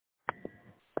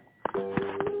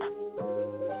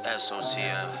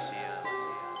SOCF.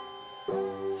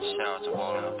 Shout out to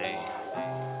Wall LB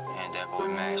and that boy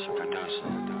Max for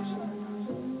producing.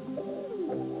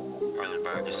 Early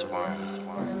bird gets the worm.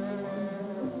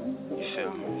 You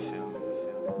feel me?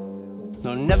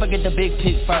 No, never get the big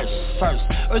pick first.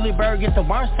 Early bird gets the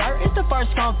worst, sir. It's the first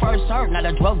come, first serve, not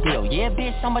a drug deal. Yeah,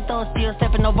 bitch, I'm a thug, still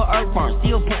stepping over earthworms.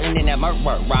 Still putting in that murk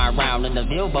work. Ride around in the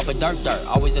ville, bumping dirt.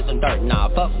 Always in some dirt, nah,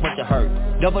 fuck what you heard.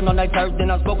 Double on that turf, then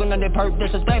I'm smoking on that perk,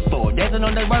 disrespectful. Dancing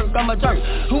on that work, I'm a jerk.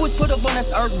 Who was put up on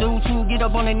this earth, dude? To get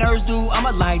up on their nerves, dude? I'ma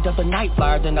light up a night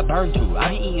flyer than a bird do. I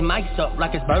be eating mics up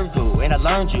like it's bird do. And I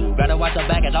learned you, gotta watch your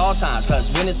back at all times. Cause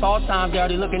when it's fall time, they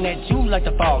already looking at you like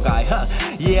the fall guy, huh?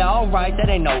 Yeah, alright, that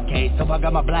ain't no case. So I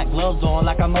got my black gloves on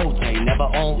like I'm OJ. Never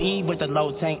on E with the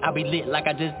low tank. I be lit like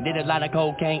I just did a lot of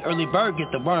cocaine. Early bird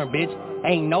gets the worm, bitch.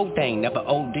 Ain't no thing, never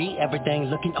OD, everything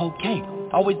looking okay.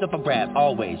 Always up for grab,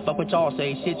 always. Fuck what y'all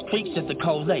say, shit's creeps just a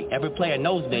cold late. Every player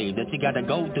knows, babe, that you gotta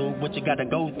go through what you gotta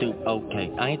go through. Okay,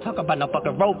 I ain't talking about no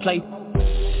fucking role play.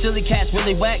 Silly cats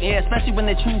really whack, yeah, especially when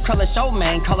the true color show,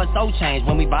 man. Color so change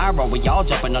when we viral, we all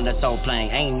jumping on the soul plane.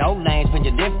 Ain't no lanes when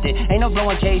you lift it. Ain't no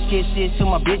blowing cage kisses to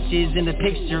my bitches in the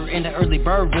picture. And the early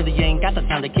bird really ain't got the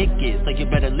time to kick it. So you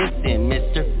better listen,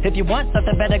 mister. If you want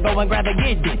something, better go and grab a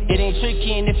get it. It ain't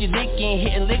tricking if you licking,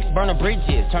 hitting licks, burning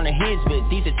bridges, turning heads with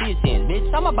these decisions. Bitch,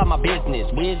 I'm about my business,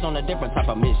 whiz on a different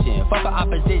type of mission. Fuck a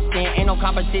opposition, ain't no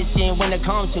competition when it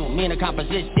comes to me and the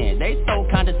composition. They so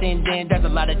condescending, there's a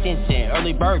lot of tension.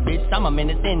 Early bird, bitch, I'm a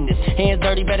menace in this. Hands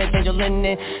dirty, better change your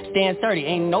linen. Stand sturdy,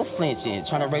 ain't no flinching.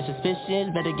 Tryna raise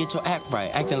suspicions, better get your act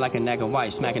right. Acting like a nagger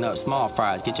white, smacking up small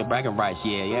fries. Get your bragging rights,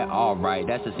 yeah, alright.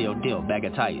 That's a sealed deal, bag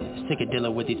of tight. Sick of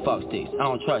dealing with these fuck sticks. I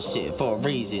don't trust shit for a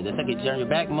reason. The second turn your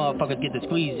back, motherfuckers get the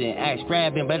squeezing. Axe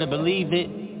grabbing, better believe it.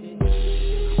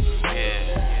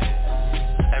 Yeah.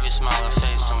 Every smile and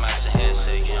face don't match the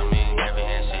handshake, you know what I mean? Every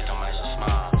handshake don't match the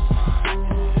smile.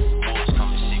 Wolves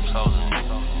come to see clothing.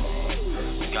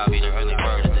 You gotta be the early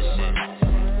bird of this shit.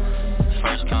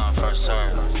 First come, first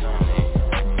serve, you know what I mean?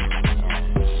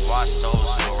 Watch those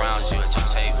who around you at your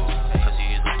table, cause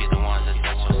you usually be the ones that's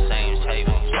at your same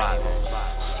table, plotting,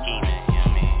 scheming, you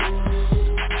know what I mean?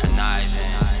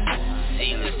 Conniving,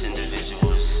 C-list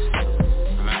individuals.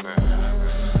 Remember,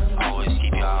 always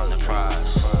keep your eye on the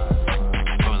prize.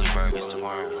 Early bird gets the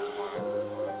worm.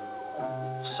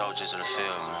 Soldiers of the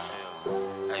field,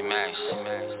 man. Hey Max,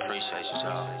 appreciate you,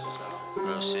 y'all.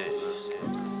 Real shit.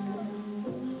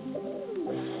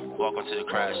 Welcome to the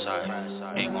crash site,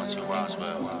 812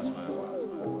 Roswell.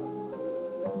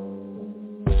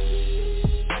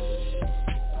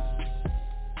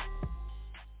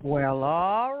 Well,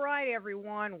 all right,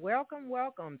 everyone.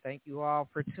 Welcome. Thank you all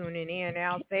for tuning in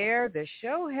out there. The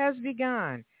show has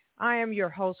begun. I am your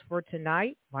host for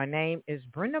tonight. My name is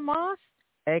Brenda Moss,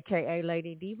 a.k.a.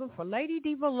 Lady Diva, for Lady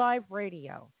Diva Live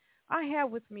Radio. I have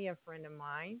with me a friend of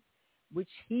mine, which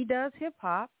he does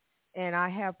hip-hop, and I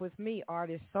have with me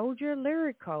Artist Soldja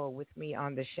Lyrico with me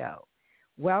on the show.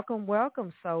 Welcome,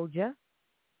 Soldja.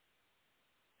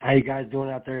 How you guys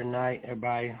doing out there tonight,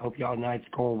 everybody? Hope y'all night's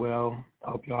going well.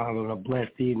 Hope y'all having a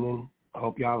blessed evening. I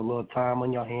hope y'all have a little time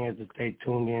on your hands to stay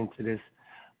tuned in to this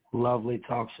lovely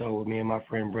talk show with me and my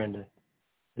friend Brenda.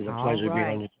 It's a pleasure to be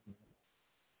on your show.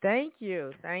 Thank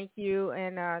you,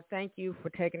 and thank you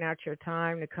for taking out your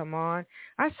time to come on.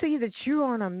 I see that you're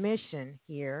on a mission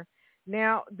here.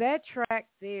 Now, that track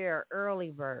there, Early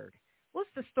Bird, what's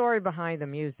the story behind the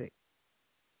music?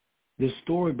 The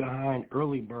story behind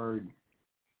Early Bird,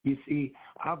 you see,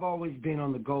 I've always been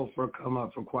on the go for a come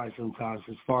up for quite some time,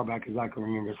 as far back as I can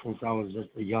remember, since I was just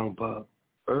a young pup,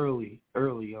 early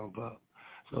young pup.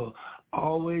 So I've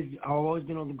always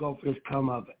been on the go for this come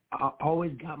up. I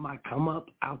always got my come up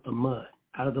out the mud,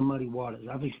 out of the muddy waters.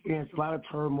 I've experienced a lot of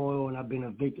turmoil, and I've been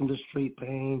a victim to street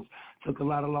pains, took a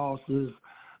lot of losses.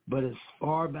 But as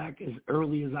far back as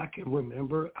early as I can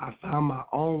remember, I found my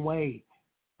own way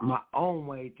to my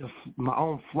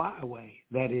own flyway,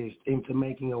 that is, into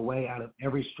making a way out of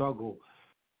every struggle,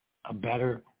 a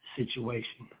better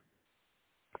situation.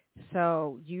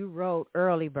 So you wrote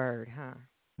Early Bird, huh?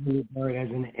 Early Bird as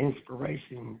an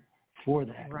inspiration for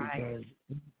that, right?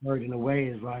 Because Bird in a way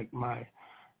is like my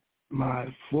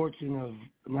fortune of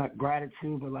not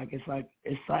gratitude, but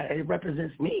it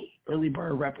represents me. Early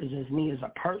Bird represents me as a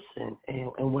person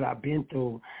and what I've been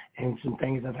through and some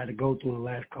things I've had to go through in the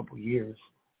last couple of years.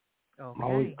 Okay. I'm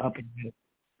always up in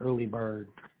Early Bird.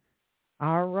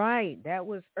 All right. That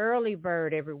was Early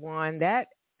Bird, everyone. That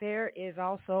there is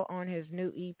also on his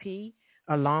new EP,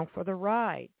 Along for the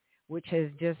Ride, which has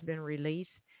just been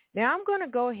released. Now I'm going to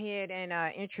go ahead and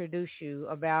introduce you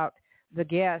about the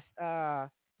guest,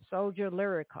 Soldja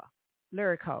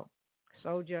Lyrico.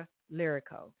 Soldja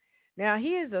Lyrico. Now,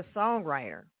 he is a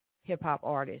songwriter, hip-hop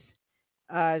artist.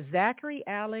 Zachary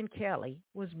Allen Kelly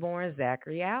was born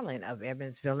Zachary Allen of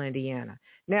Evansville, Indiana.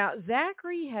 Now,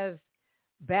 Zachary has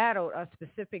battled a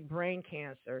specific brain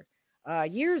cancer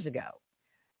years ago,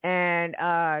 and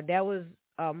that was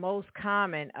most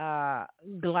common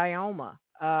glioma,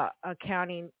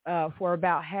 accounting for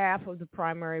about half of the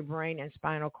primary brain and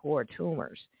spinal cord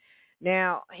tumors.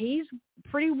 Now, he's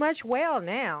pretty much well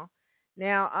now.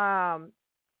 Now,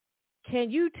 can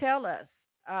you tell us,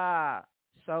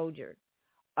 Soldier,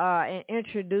 and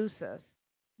introduce us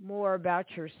more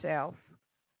about yourself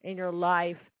and your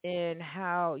life and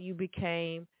how you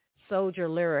became Soldja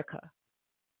Lyrico?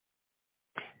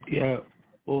 Yeah.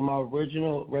 Well, my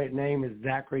original name is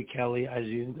Zachary Kelly, as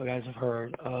you guys have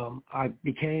heard. I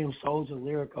became Soldja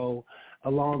Lyrico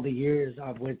along the years.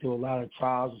 I've went through a lot of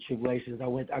trials and tribulations.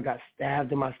 I got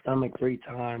stabbed in my stomach 3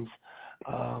 times.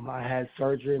 I had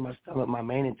surgery in my stomach. My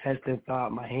main intestine fell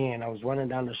out my hand. I was running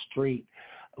down the street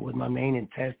with my main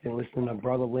intestine, listening to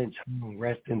Brother Lynch,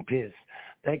 rest in peace,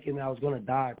 thinking I was going to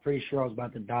die. Pretty sure I was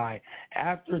about to die.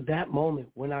 After that moment,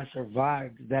 when I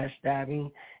survived that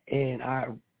stabbing and I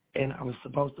was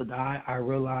supposed to die, I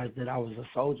realized that I was a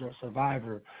soldier, a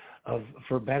survivor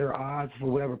for better odds, for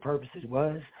whatever purpose it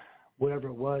was, whatever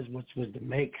it was, which was to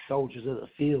make Soldiers of the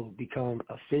Field become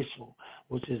official,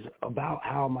 which is about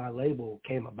how my label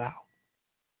came about.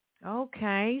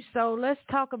 Okay, so let's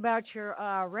talk about your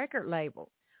record label.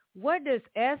 What does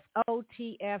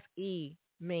SOTFE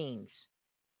means?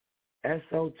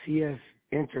 SOTF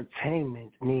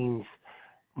Entertainment means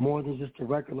more than just a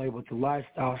record label. It's a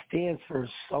lifestyle. Stands for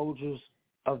Soldiers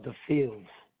of the Fields.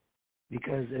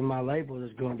 Because in my label,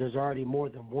 there's already more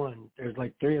than one. There's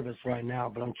like 3 of us right now,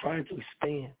 but I'm trying to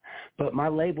expand. But my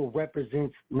label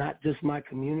represents not just my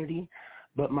community,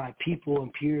 but my people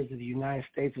and peers of the United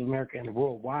States of America and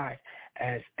worldwide,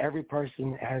 as every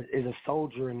person is a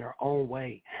soldier in their own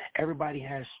way. Everybody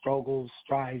has struggles,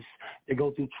 strifes. They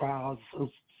go through trials,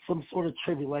 some sort of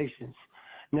tribulations.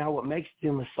 Now, what makes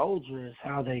them a soldier is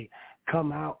how they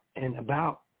come out and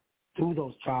about through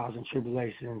those trials and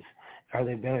tribulations. Are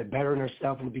they bettering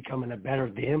themselves and becoming a better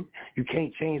them? You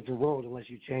can't change the world unless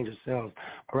you change yourselves.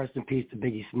 Rest in peace to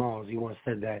Biggie Smalls. He once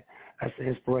said that. That's an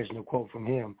inspirational quote from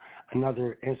him.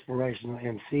 Another inspirational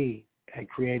MC had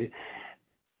created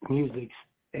music.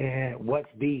 And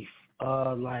What's Beef?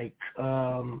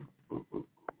 Niggas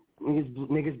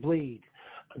Bleed.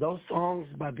 Those songs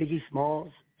by Biggie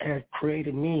Smalls have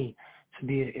created me to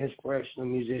be an inspirational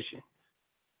musician.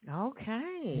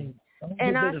 Okay.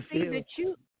 And I see that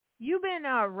you've been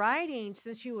writing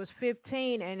since you was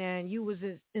 15, and then you was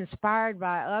inspired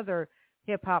by other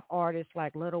hip-hop artists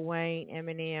like Lil Wayne,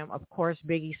 Eminem, of course,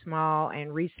 Biggie Small,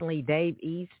 and recently Dave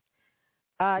East.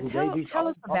 Tell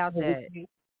us about that.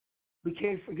 We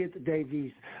can't forget the Dave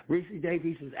East. Recently, Dave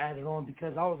East was added on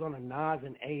because I was on a Nas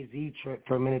and AZ trip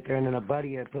for a minute there, and then a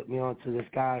buddy had put me on to this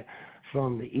guy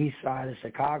from the east side of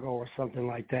Chicago or something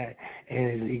like that,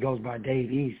 and he goes by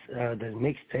Dave East. The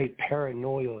mixtape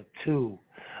Paranoia 2.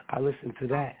 I listened to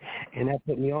that, and that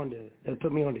put me on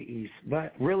the East.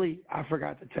 But really, I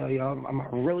forgot to tell you, I'm a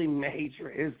really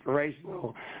major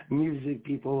inspirational music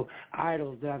people,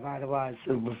 idols that I've idolized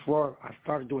since before I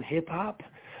started doing hip hop.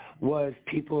 Was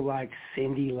people like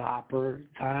Cyndi Lauper,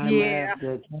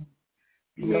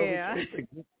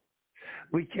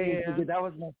 we can't forget that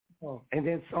was my song. And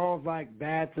then songs like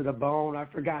Bad to the Bone, I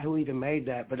forgot who even made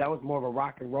that, but that was more of a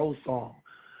rock and roll song.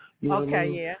 You know what I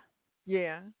mean?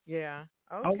 Yeah.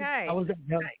 Okay. I was a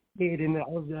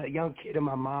young kid in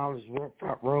my mom's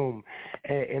front room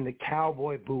in the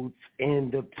cowboy boots and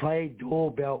the play dual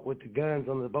belt with the guns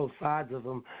on both sides of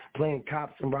them, playing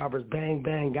cops and robbers. Bang,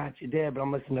 bang, got you dead, but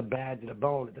I'm listening to Bad to the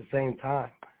Bone at the same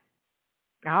time.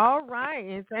 All right,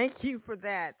 and thank you for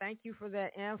that. Thank you for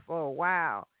that info.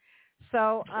 Wow.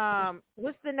 So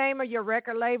what's the name of your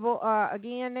record label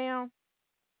again now?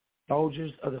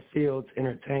 Soldiers of the Fields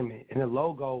Entertainment. And the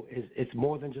logo it's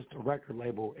more than just a record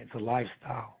label. It's a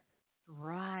lifestyle.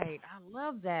 Right. I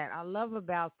love that. I love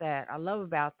about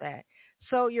that.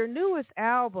 So your newest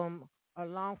album,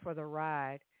 Along for the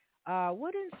Ride,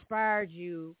 what inspired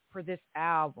you for this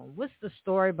album? What's the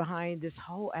story behind this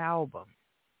whole album?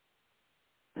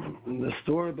 The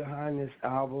story behind this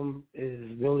album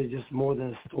is really just more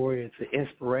than a story. It's an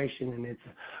inspiration, and it's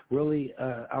really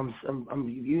I'm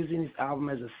using this album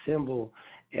as a symbol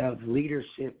of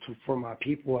leadership for my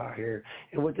people out here.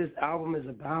 And what this album is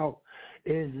about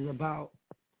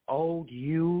old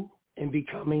you and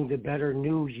becoming the better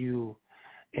new you.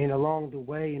 And along the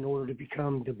way, in order to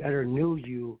become the better new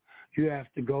you, you have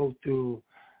to go through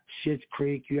Schitt's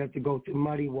Creek. You have to go through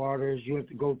muddy waters. You have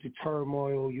to go through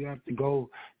turmoil. You have to go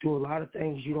through a lot of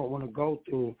things you don't want to go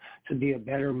through to be a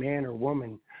better man or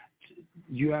woman.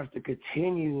 You have to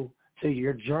continue to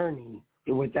your journey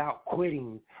without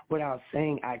quitting, without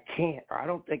saying I can't or I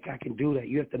don't think I can do that.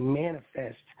 You have to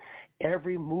manifest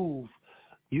every move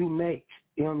you make,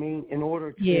 you know what I mean, in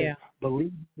order to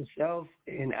believe in yourself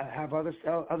and have others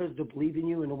to believe in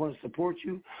you and to want to support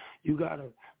you. You got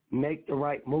to make the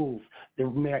right move, the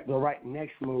right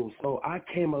next move. So I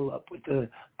came up with the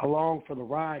along for the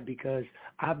ride because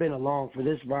I've been along for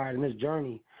this ride and this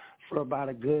journey for about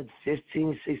a good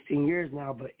 15, 16 years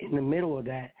now. But in the middle of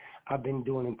that, I've been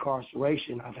doing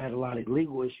incarceration. I've had a lot of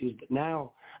legal issues, but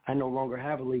now I no longer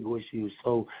have a legal issue.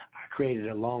 So I created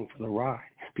Along for the Ride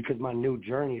because my new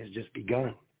journey has just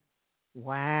begun.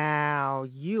 Wow,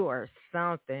 you are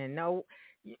something. No,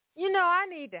 you know, I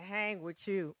need to hang with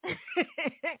you.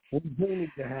 We do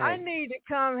need to hang. I need to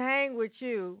come hang with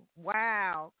you.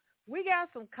 Wow. We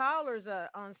got some callers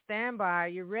on standby. Are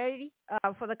you ready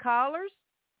for the callers?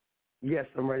 Yes,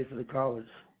 I'm ready for the callers.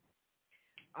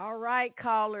 All right,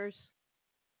 callers.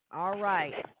 All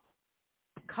right.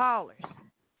 Callers.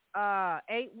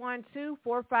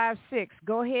 812-456.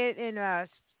 Go ahead and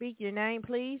speak your name,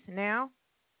 please, now.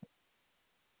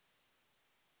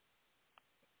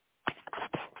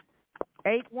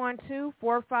 Eight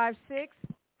 812-456.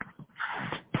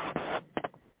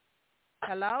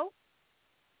 Hello?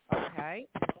 Okay.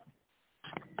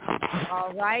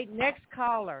 All right. Next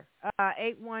caller.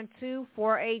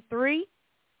 812-483.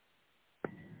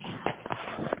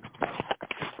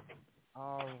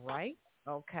 All right.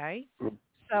 Okay.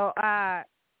 So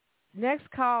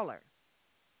next caller.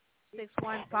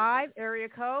 615 area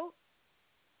code.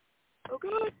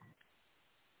 Okay.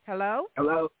 Hello?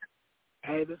 Hello.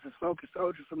 Hey, this is Focus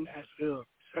Soldja from Nashville.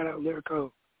 Shout out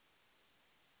Lyrico.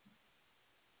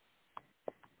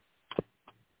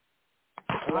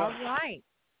 All right.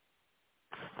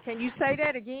 Can you say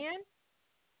that again?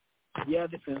 Yeah,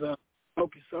 this is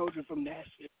Focus Soldja from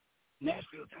Nashville,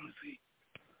 Tennessee.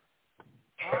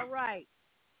 All right.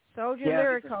 Soldja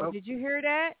Lyrico, did you hear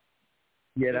that?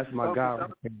 Yeah, that's my guy.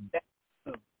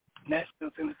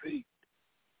 Nashville, Tennessee.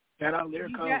 Shout out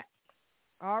Lyrico.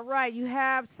 All right. You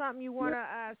have something you want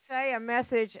to say, a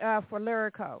message for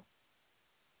Lyrico?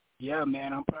 Yeah,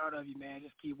 man. I'm proud of you, man.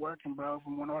 Just keep working, bro,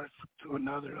 from one artist to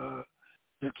another.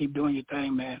 Just keep doing your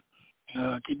thing, man.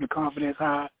 Keep your confidence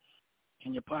high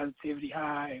and your positivity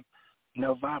high.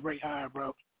 Vibrate high,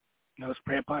 bro.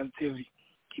 Spread positivity.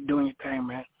 Keep doing your thing,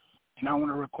 man. And I want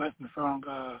to request the song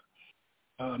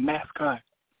Mascot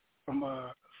from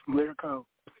Lyrico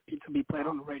to be played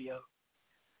on the radio.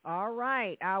 All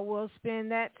right. I will spin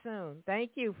that soon.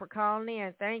 Thank you for calling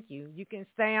in. Thank you. You can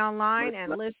stay online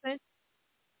and listen.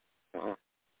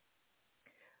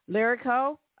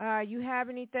 Lyrico, you have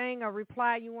anything, a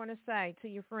reply you want to say to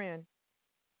your friend?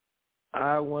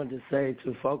 I wanted to say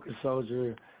to Focus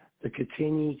Soldja to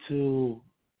continue to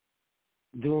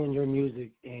doing your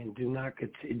music and do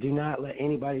not let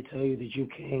anybody tell you that you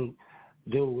can't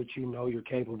do what you know you're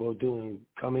capable of doing,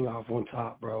 coming off on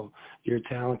top, bro. You're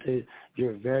talented,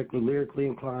 you're very lyrically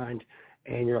inclined,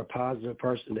 and you're a positive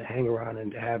person to hang around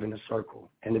and to have in a circle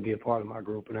and to be a part of my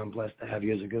group, and I'm blessed to have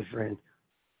you as a good friend.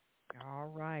 All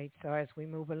right. So as we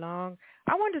move along,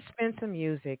 I want to spin some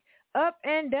music. Up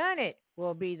and Done It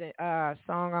will be the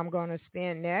song I'm going to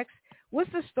spin next.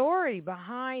 What's the story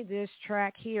behind this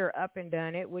track here, Up and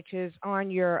Done It, which is on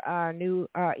your new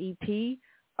EP,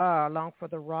 Along for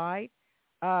the Ride?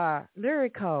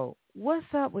 Lyrico, what's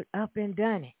up with Up and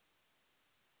Done It?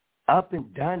 Up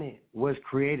and Done It was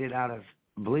created out of,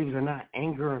 believe it or not,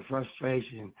 anger and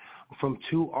frustration from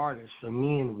two artists, from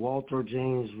me and Walter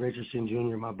James Richardson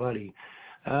Jr., my buddy.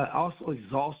 Also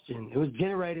exhaustion. It was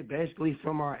generated basically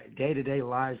from our day-to-day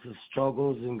lives of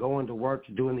struggles and going to work,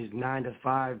 to doing these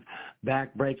 9-to-5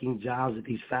 back-breaking jobs at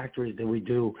these factories that we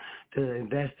do, to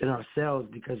invest in ourselves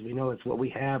because we know it's what we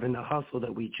have, and the hustle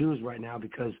that we choose right now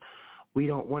because we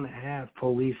don't want to have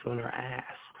police on our ass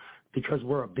because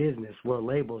we're a business, we're a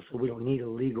label, so we don't need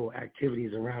illegal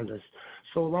activities around us.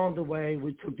 So along the way,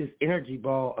 we took this energy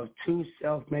ball of two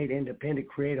self-made, independent,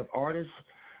 creative artists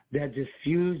that just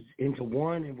fused into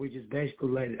one, and we just basically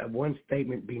let one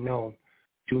statement be known.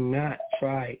 Do not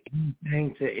try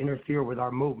anything to interfere with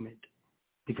our movement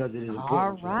because it is important.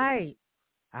 All right.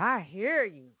 I hear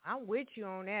you. I'm with you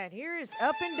on that. Here is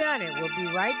Up and Done It. We'll be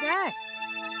right back.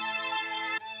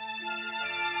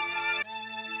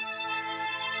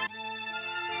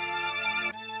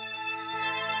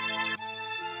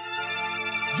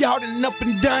 Y'all done up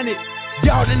and done it.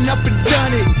 Y'all done up and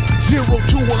done it. 0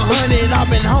 to 100, I've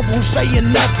been humble,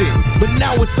 saying nothing. But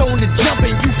now it's on the jump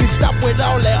and you can stop with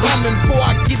all that humming before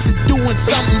I get to doing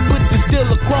something. Put the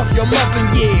steel across your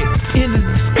muffin, yeah. In the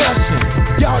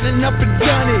discussion, y'all done up and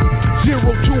done it. 0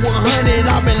 to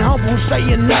 100, I've been humble,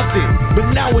 saying nothing.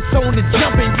 But now it's on the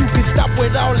jump and you can stop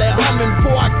with all that humming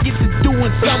before I get to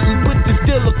doing something. Put the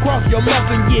steel across your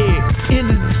muffin, yeah. In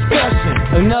the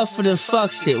discussion. Enough of the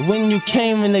fuck shit. When you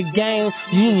came in the game,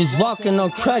 you was walking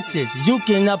on crutches. You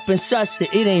can up and such it.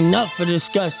 It ain't enough for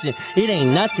discussion. It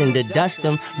ain't nothing to dust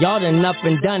them. Y'all done up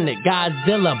and done it.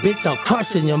 Godzilla, bitch, I'm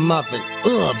crushing your muffin.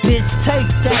 Bitch, take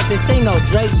that. This ain't no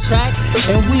Drake track.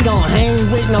 And we don't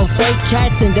hang with no fake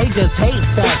cats. And they just hate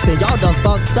facts. And y'all done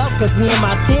fucked up. Cause me and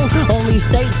my team only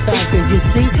state facts. And you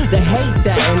see, they hate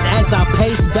that. And as I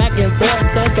pace back and forth,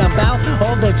 think about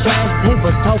all the trash they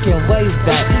was talking way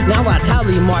back. Now I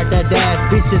tally mark that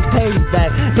ass, bitches pays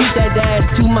back. Beat that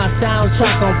ass to my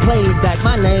soundtrack on playback.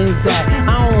 My name's that.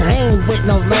 I don't hang with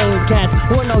no lame cats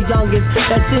or no youngins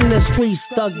that's in the streets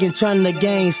thuggin' trying to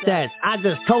gain stats. I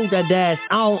just told that ass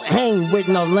I don't hang with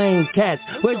no lame cats.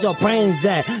 Where's your brains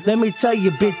at? Let me tell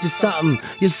you bitches something.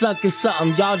 You suckin'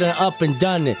 something. Y'all done up and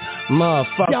done it,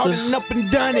 motherfuckers. Y'all done up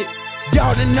and done it.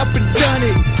 Y'all done up and done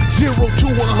it. 0 to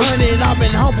 100, I've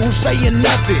been humble, saying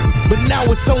nothing. But now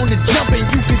it's on the jump and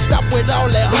you can stop with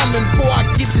all that humming before I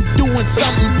get to doing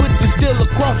something. Put the steel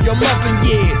across your muffin,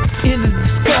 yeah. In the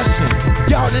discussion,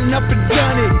 y'all done up and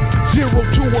done it. 0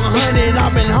 to 100,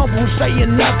 I've been humble,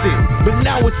 saying nothing. But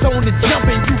now it's on the jump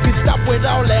and you can stop with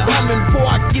all that humming before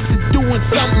I get to doing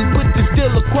something. Put the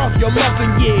steel across your muffin,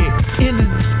 yeah. In the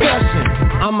discussion.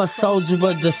 I'm a soldier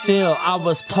of the field. I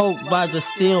was poked by the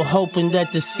steel, hoping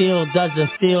that the steel doesn't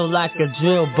feel like a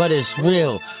drill, but it's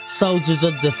real. Soldiers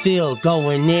of the field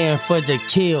going in for the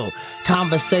kill.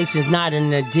 Conversations not in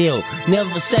the deal.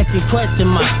 Never second question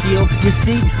my skill. You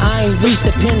see, I ain't reached the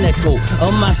pinnacle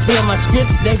of my skill. My script,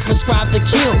 they prescribe the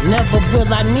kill. Never will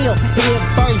I kneel. Head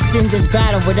first in this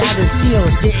battle without a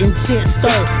shield. Getting shit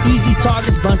stirred. Easy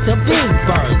targets, bunch of big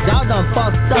birds. Y'all done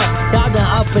fucked up. Y'all done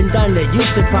up and done it. You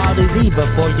should probably leave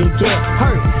before you get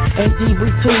hurt. And D, we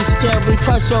too scary.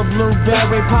 Crush your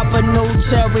blueberry. Pop a new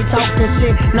cherry. Talking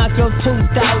shit. Knock your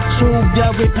tooth out. True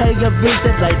dairy. Pay a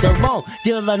visit later on.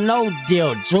 Deal or no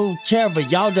deal, Drew Carey,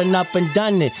 y'all done up and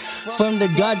done it. From the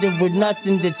gutter with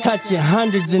nothing to touch it,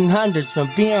 hundreds and hundreds.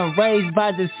 From being raised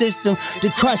by the system to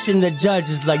crushing the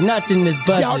judges like nothing is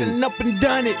budget. Y'all done up and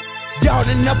done it. Y'all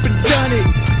done up and done it.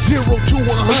 0 to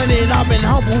 100, I've been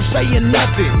humble, saying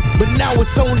nothing. But now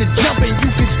it's on the jump and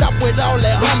you can stop with all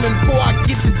that humming before I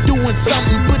get to doing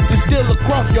something. Put the steel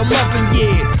across your muffin,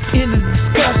 yeah. In the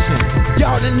discussion,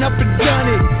 y'all done up and done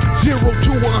it. 0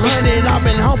 to 100, I've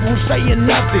been humble, saying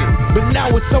nothing. But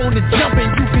now it's on the jump and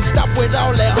you can stop with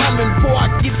all that humming before I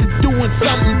get to doing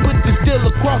something. Put the steel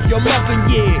across your muffin,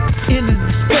 yeah. In the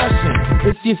discussion.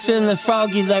 If you feeling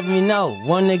froggy, let me know.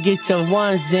 Wanna get your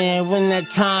ones in when that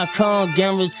time comes.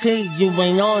 Guarantee you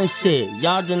ain't on shit.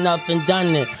 Y'all done up and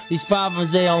done it. These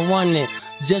problems, they don't want it.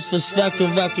 Just respect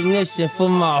and recognition for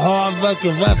my hard work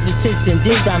and repetition.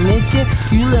 Did I mention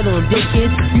you little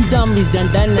dickheads? You dummies done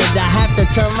it. I have to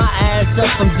turn my ass up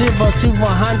from 0 to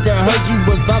 100. Heard you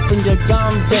was bumping your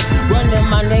gums and running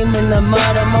my name in the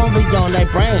mud. I'm over on that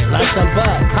brain like some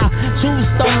bud. Who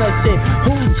stole that shit?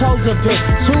 Who told the bitch?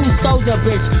 Who stole the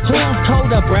bitch? Who told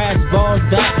the brass balls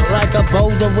back like a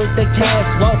boulder with the cash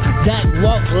roll? That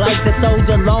walk like the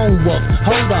soldier lone wolf.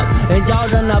 Hold up, and y'all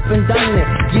done up and done it.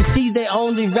 You see they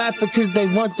only rapping cause they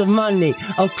want the money.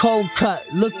 A cold cut,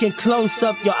 looking close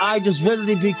up, your idols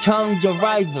really become your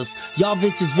rivals. Y'all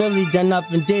bitches really done up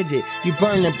and did it. You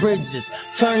burning bridges,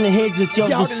 turn the heads with your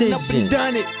y'all decision. Done up and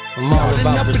done it. I'm all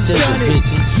about precision,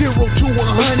 bitches. 0 to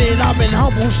 100, I've been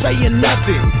humble, saying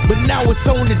nothing. But now it's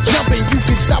on the jump and you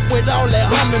can stop with all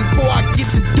that humming before I get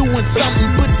to doing something.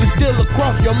 Put the steel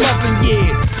across your muffin,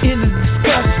 yeah. In the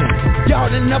discussion,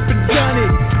 y'all done up and done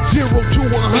it. 0 to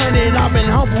 100, I've been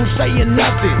humble, saying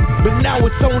nothing. But now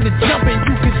it's on the jump and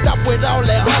you can stop with all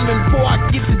that humming before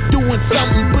I get to doing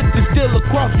something. Put the steel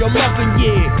across your muffin,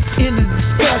 yeah. In the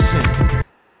discussion.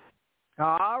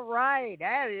 All right,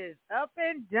 that is Up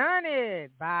and Done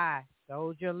It by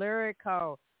Soldja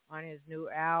Lyrico on his new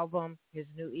album, his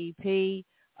new EP,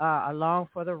 Along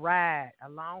for the Ride.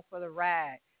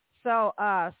 So,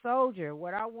 Soldja,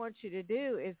 what I want you to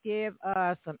do is give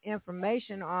some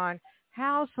information on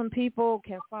how some people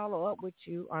can follow up with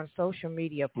you on social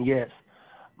media. Yes.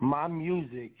 My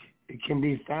music, it can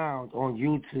be found on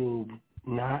YouTube,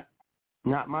 not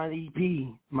Not my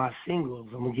EP, my singles.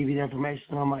 I'm going to give you the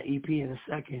information on my EP in a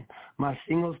second. My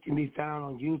singles can be found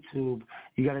on YouTube.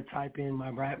 You got to type in my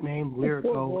rap name,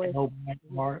 Lyrico,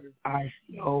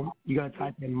 L-Y-R-I-C-O. You got to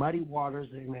type in Muddy Waters,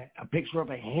 and a picture of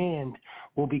a hand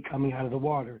will be coming out of the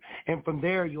water. And from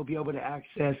there, you'll be able to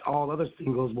access all other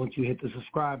singles once you hit the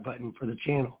subscribe button for the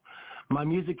channel. My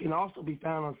music can also be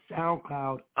found on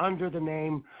SoundCloud under the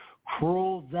name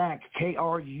Cruel Zach,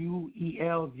 K-R-U-E-L-Z-A-K,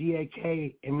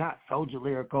 and not Soldja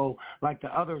Lyrico like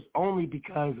the others, only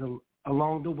because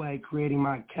along the way creating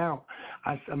my account,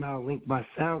 I somehow linked my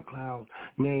SoundCloud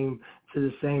name to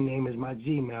the same name as my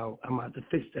Gmail. I'm about to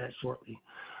fix that shortly,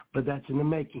 but that's in the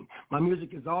making. My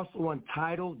music is also on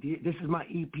Tidal. This is my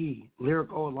EP,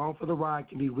 Lyrico Along for the Ride,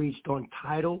 can be reached on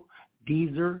Tidal,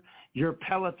 Deezer, your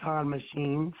Peloton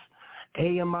machines,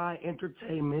 AMI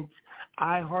Entertainment,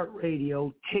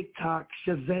 iHeartRadio, TikTok,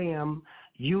 Shazam,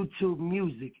 YouTube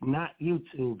Music, not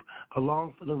YouTube,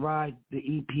 Along for the Ride, the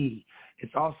EP.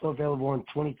 It's also available on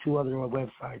 22 other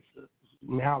websites,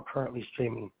 now currently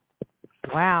streaming.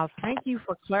 Wow, thank you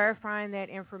for clarifying that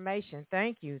information.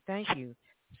 Thank you.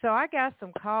 So I got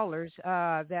some callers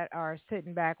that are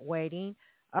sitting back waiting.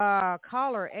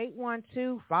 Caller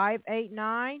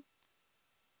 812-589.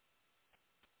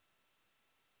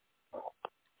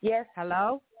 Yes.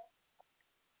 Hello?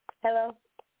 Hello.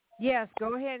 Yes,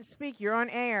 go ahead and speak. You're on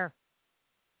air.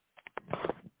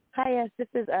 Hi, yes, this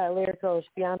is Lyrico's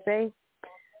fiance.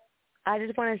 I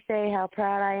just want to say how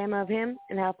proud I am of him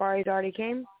and how far he's already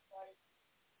came.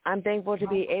 I'm thankful to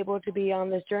be able to be on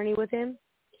this journey with him.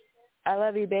 I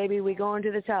love you, baby. We going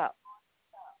to the top.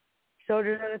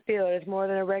 Soldiers of the Field is more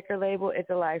than a record label.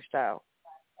 It's a lifestyle.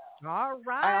 All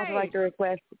right. I also like to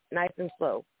request Nice and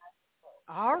Slow.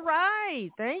 All right.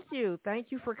 Thank you.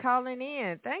 Thank you for calling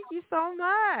in. Thank you so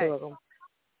much. You're welcome.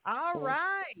 All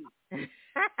right.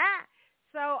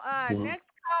 So next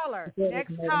caller,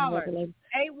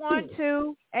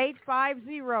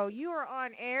 812-850. You are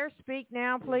on air. Speak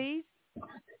now, please.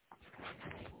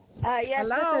 Yes,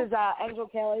 Hello? This is Angel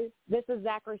Kelly. This is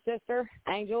Zachary's sister,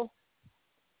 Angel.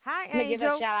 Hi, I'm going to give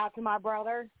Angel. a shout out to my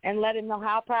brother and let him know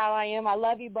how proud I am. I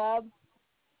love you, bub.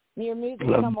 Your music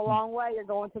has come a long way. You're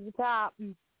going to the top.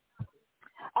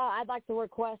 I'd like to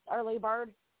request Early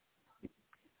Bird.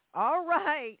 All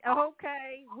right.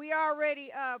 Okay. We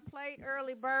already played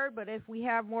Early Bird, but if we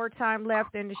have more time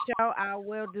left in the show, I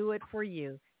will do it for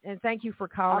you. And thank you for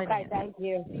calling in. Okay, thank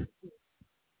you.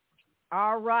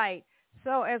 All right.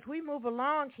 So as we move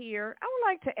along here, I would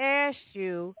like to ask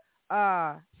you,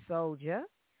 Soldja,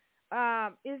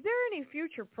 is there any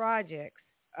future projects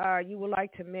you would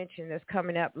like to mention that's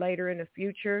coming up later in the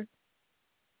future?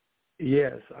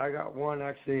 Yes, I got one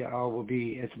actually.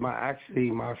 It's my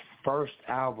first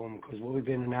album, because what we've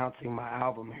been announcing my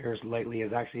album here lately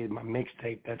is actually my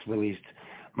mixtape that's released.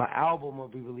 My album will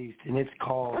be released, and it's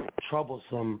called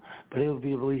Troublesome, but it will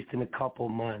be released in a couple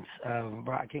months.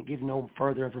 But I can't give no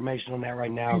further information on that right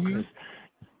now because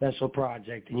special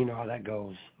project, and you know how that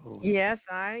goes. Yes,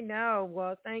 I know.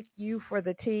 Well, thank you for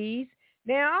the tease.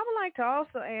 Now, I would like to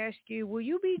also ask you, will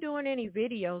you be doing any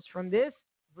videos from this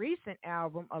recent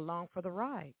album, Along for the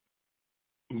Ride?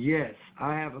 Yes,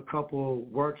 I have a couple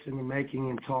works in the making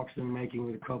and talks in the making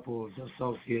with a couple of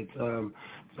associates.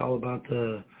 It's all about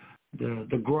the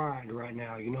grind right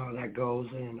now. You know how that goes.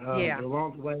 And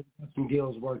along the way, some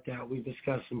deals worked out. We've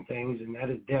discussed some things, and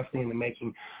that is definitely in the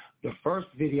making. The first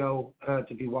video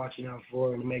to be watching out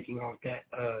for in the making of that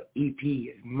EP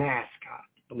is Mascot,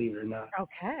 believe it or not.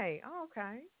 Okay.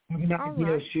 Okay. All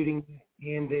video shooting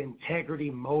in the Integrity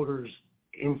Motors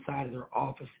inside of their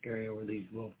office area where these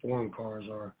little foreign cars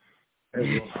are.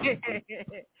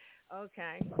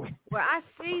 Okay. Well, I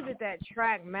see that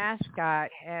track Mascot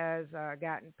has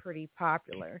gotten pretty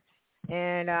popular.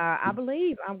 And I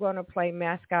believe I'm going to play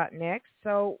Mascot next.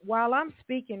 So while I'm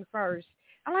speaking first,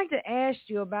 I'd like to ask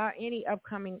you about any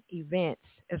upcoming events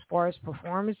as far as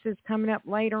performances coming up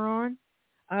later on.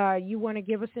 You want to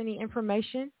give us any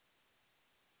information?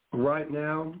 Right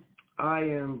now, I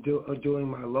am doing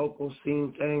my local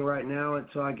scene thing right now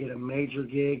until I get a major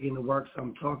gig in the works.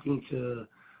 I'm talking to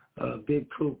Big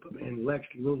Coop and Lex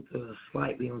Luthor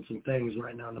slightly on some things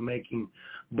right now in the making.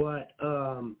 But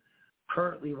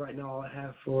currently right now all I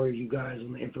have for you guys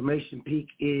on the information peak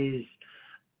is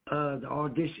the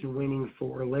audition winning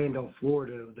for Orlando,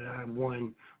 Florida that I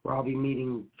won, where I'll be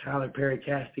meeting Tyler Perry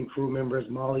casting crew members,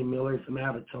 Molly Miller from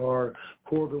Avatar,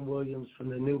 Corbin Williams from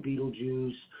the new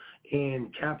Beetlejuice,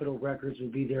 and Capitol Records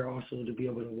will be there also to be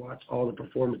able to watch all the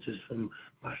performances from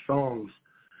my songs.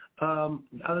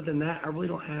 Other than that, I really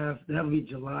don't have, that will be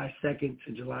July 2nd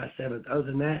to July 7th. Other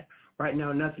than that, right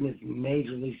now nothing is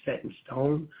majorly set in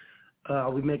stone.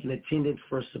 I'll be making attendance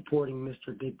for supporting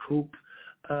Mr. Big Coop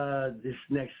this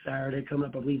next Saturday coming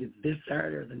up. I believe it's this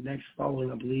Saturday or the next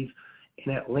following, I believe,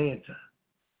 in Atlanta.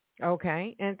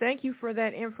 Okay, and thank you for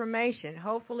that information.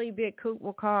 Hopefully Big Coop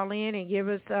will call in and give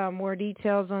us more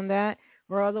details on that,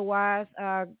 or otherwise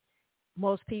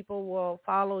most people will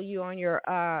follow you on your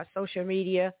social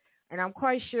media, and I'm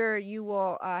quite sure you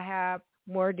will have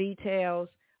more details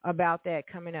about that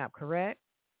coming up, correct?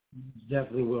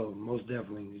 Definitely will, most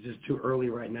definitely. It's just too early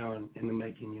right now in the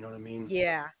making, you know what I mean?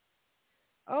 Yeah.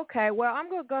 Okay, well, I'm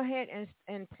going to go ahead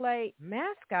and play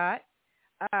Mascot.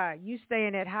 You stay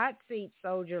in that hot seat,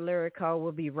 Soldja Lyrico.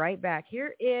 We'll be right back.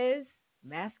 Here is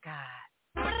Mascot.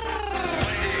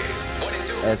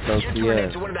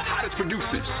 SOCS. One of the hottest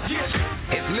producers.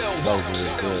 It's Lil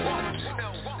Walter.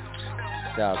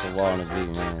 Shout out to Wall and the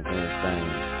beat, man. It's insane.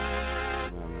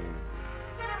 You know what I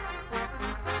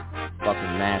mean?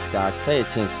 Fucking Mascots. Pay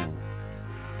attention.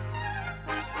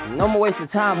 No more waste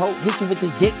of time, hope. Hit you with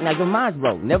this dick, now your mind's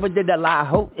broke. Never did that lie,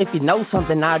 hope. If you know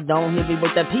something I don't, hit me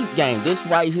with that peace game. This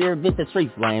right here, this the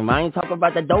street flame. I ain't talking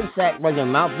about the dope sack where your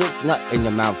mouth gets nut in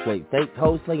your mouth quick. Fake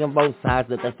hoes slinging both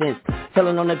sides of the fence.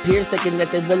 Telling on the peers thinking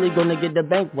that they're really gonna get the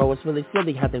bankroll. It's really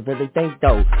silly how they really think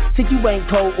though. See, you ain't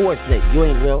cold or sick. You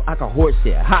ain't real, I can horse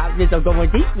shit. Hot bitch, I'm going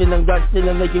deep in them guts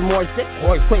and make you more sick.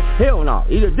 Or quick, hell no.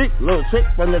 Eat a dick, little trick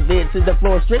from the bed to the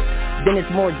floor strip. Then it's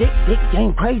more dick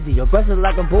game crazy. Aggressive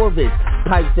like a boar bitch.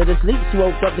 Pipes to the sleep, she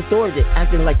woke up distorted,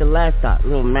 acting like the last stop.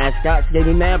 Little mascot, she gave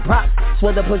me mad props.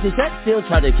 Swear the pussy set, still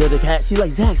try to kill the cat. She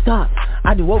like, Zach, stop.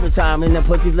 I do overtime and the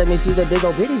pussies let me see the big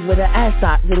old bitties with her ass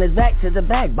stops and his back to the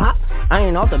back, bop. I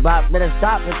ain't off the bop, better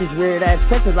stop with these weird ass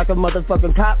pictures like a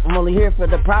motherfucking cop. I'm only here for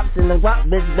the props and the guap,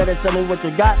 bitch, better tell me what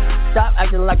you got. Stop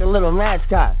acting like a little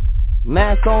mascot.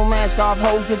 Mask on, mask off,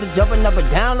 hoes get to jumping up and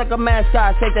down like a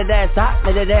mascot. Shake that ass hot,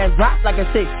 let that ass drop like a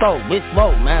 6-4. Bitch,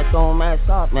 whoa, mask on, mask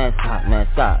off, mask hot,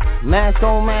 mask off. Mask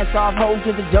on, mask off, hoes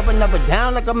get to jumping up and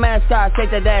down like a mascot.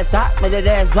 Shake that ass hot, let that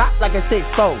ass drop like a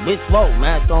 6-4. Bitch, whoa,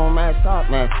 mask on, mask off,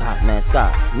 mask hot, mask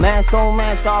off. Mask on,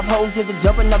 mask off, hoes get to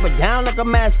jumping up and down like a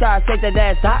mascot. Shake that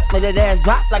ass hot, let that ass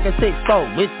drop like a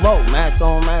 6-4. Bitch, whoa, mask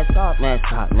on, mask off, mask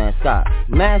hot, mask off.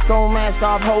 Mask on, mask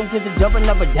off, hoes get to jumping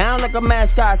up and down like a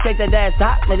mascot. Shake that ass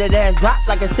hot, let that ass drop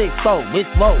like a 6-4. Bitch,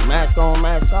 whoa, mask on,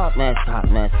 mask off, mask hot,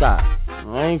 mask off.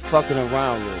 I ain't fucking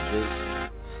around, little bitch.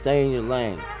 Stay in your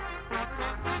lane.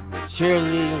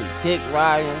 Cheerleading, dick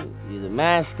riding, you're the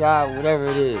mascot,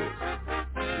 whatever it is.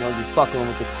 You know, you fucking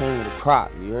with the cream of the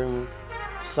crop, you hear me?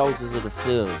 Soldiers of the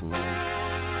fields,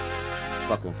 man.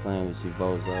 Fucking playing with you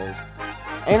bozos.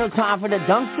 Ain't no time for the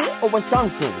dumb shit or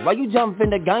assumption. Why you jump in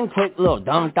the gun quick, little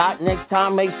dumb thought? Next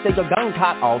time make stick a gun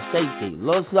cock off safety.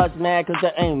 Little sluts mad cause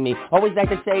they ain't me. Always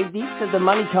acting shady cause the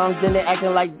money comes then they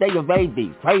acting like they a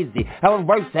baby. Crazy how it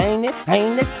works, ain't it?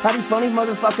 Ain't it? How these funny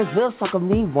motherfuckers will suck a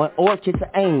me one or kiss an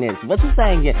anus. What you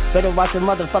saying? Better watch your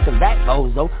motherfucking back,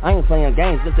 bozo. I ain't playing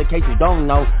games just in case you don't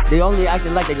know. They only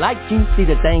acting like they like you. See,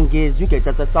 the thing is you get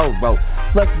just a soul, bro.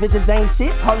 Plus bitches ain't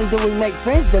shit. Hardly do we make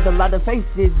friends. There's a lot of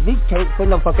faces we can't put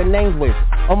no fucking names with.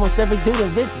 Almost every dude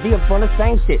in this be up on the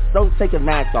same shit. So take your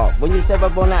mask off. When you step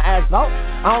up on that asphalt,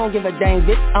 I don't give a dang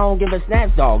bitch, I don't give a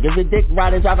snatch dog. If your dick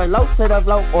ride and drive it low to the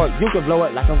flow, or you can blow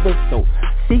it like a whistle.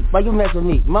 See, why you mess with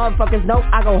me? Motherfuckers know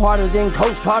I go harder than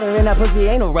Coach Carter, and that pussy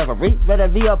ain't no referee. Better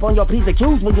be up on your piece of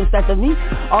cues when you step to me.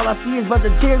 All I see is but the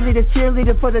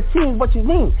cheerleader for the team. What you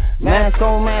mean? Mask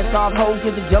on, mask off, hoes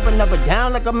get to jumping up and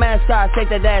down like a mascot. Shake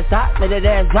that ass hot, let that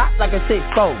ass drop like a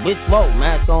 6-4. Bitch, whoa,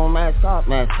 mask on, mask off,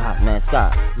 mask hot, mask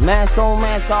off. Mask on,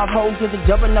 mask off, hoes get to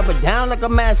jumping up and down like a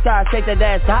mascot. Shake that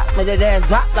ass hot, let that ass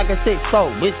drop like a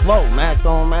 6-4. Bitch, whoa, mask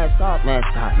on, mask off, mask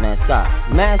hot, mask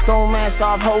off. Mask on, mask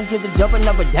off, hoes get to jumping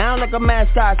up and down like a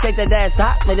mascot. Shake that ass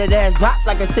hot, let that ass drop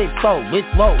like a 6-4. Bitch,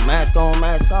 whoa, mask on,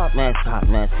 mask off, mask hot,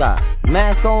 mask off.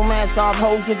 Mask on, mask off,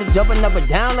 hoes get to jumping up and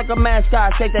down like a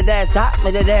mascot. Shake that ass hot,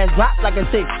 let that ass drop like a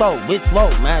 6-4. Bitch, whoa,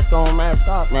 mask on, mask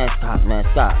off, mask hot,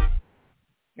 mask off.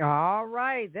 All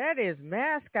right, that is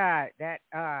Mascot. That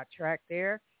track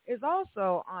there is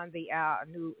also on the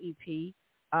new EP,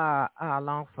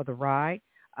 Along for the Ride.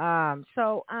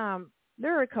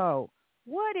 Lyrico,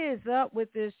 what is up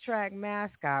with this track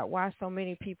Mascot? Why so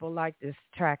many people like this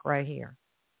track right here?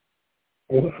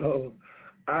 Well,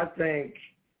 I think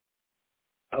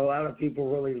a lot of people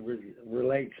really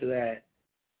relate to that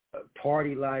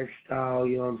party lifestyle,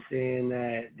 you know what I'm saying,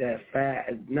 that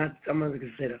fast, not, I'm not going to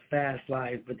say the fast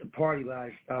life, but the party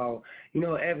lifestyle, you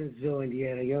know, Evansville,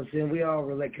 Indiana, you know what I'm saying, we all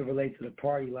can relate to the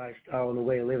party lifestyle and the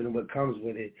way of living and what comes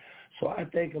with it. So I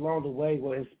think along the way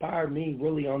what inspired me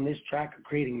really on this track of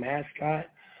creating Mascot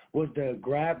was to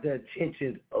grab the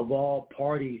attention of all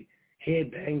party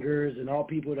headbangers and all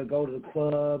people that go to the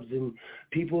clubs and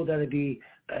people that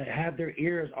have their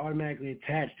ears automatically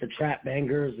attached to trap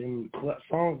bangers and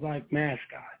songs like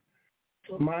Mascot.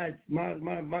 So my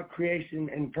creation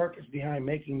and purpose behind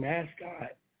making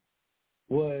Mascot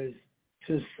was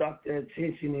to suck the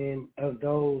attention in of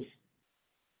those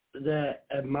that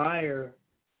admire.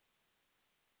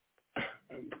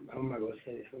 I'm not going to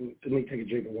say this. Let me take a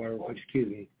drink of water. Excuse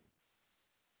me.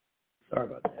 Sorry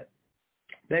about that.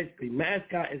 Basically,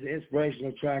 Mascot is an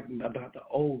inspirational track about the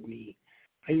old me.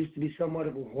 I used to be somewhat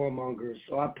of a whoremonger,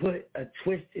 so I put a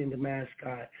twist into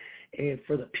Mascot. And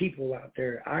for the people out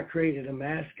there, I created a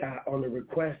mascot on the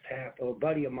request half of a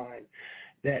buddy of mine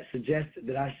that suggested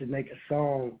that I should make a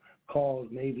song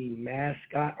called maybe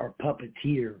Mascot or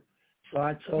Puppeteer. So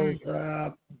I chose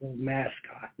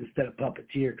Mascot instead of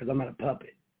Puppeteer because I'm not a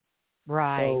puppet.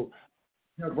 Right. So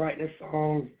I'm writing a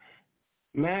song,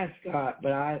 Mascot,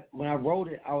 but when I wrote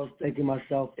it, I was thinking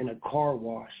myself in a car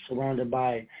wash surrounded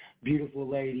by beautiful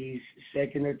ladies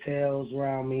shaking their tails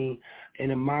around me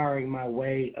and admiring my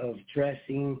way of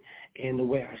dressing and the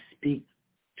way I speak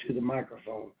to the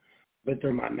microphone. But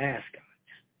they're my mascots.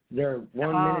 They're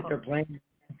 1 minute they're playing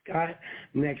mascot,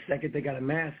 next second they got a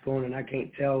mask on and I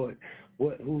can't tell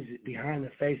who's behind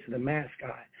the face of the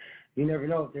mascot. You never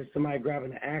know if there's somebody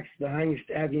grabbing the axe behind you,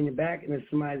 stab you in the back, and then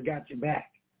somebody's got your back.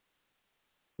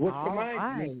 Which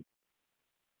reminds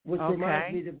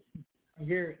me to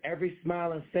hear every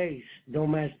smile and face don't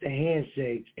match the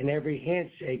handshake, and every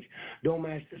handshake don't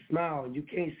match the smile. You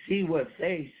can't see what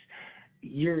face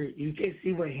you can't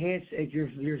see what handshake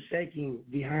you're shaking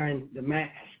behind the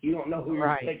mask. You don't know who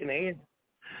you're shaking the hand.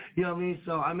 You know what I mean?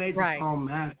 So I made the song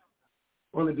Mask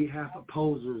on the behalf of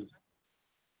posers.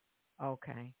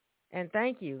 Okay. And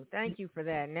thank you for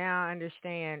that. Now I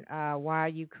understand why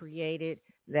you created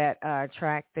that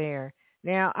track there.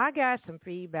 Now, I got some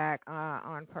feedback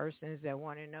on persons that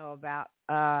want to know about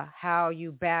how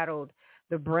you battled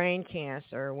the brain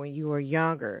cancer when you were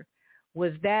younger.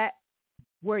 Was that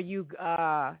where you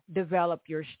developed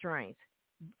your strength,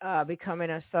 becoming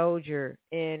a soldier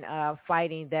in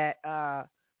fighting that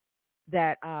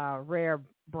rare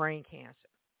brain cancer?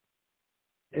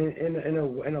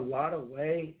 In a lot of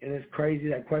ways, and it's crazy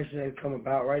that question has come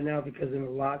about right now because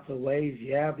in lots of ways,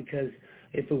 because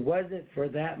if it wasn't for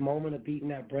that moment of beating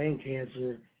that brain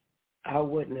cancer, I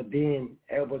wouldn't have been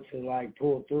able to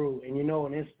pull through. And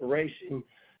an inspiration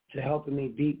to helping me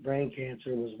beat brain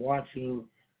cancer was watching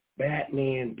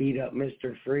Batman beat up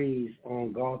Mr. Freeze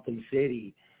on Gotham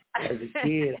City. As a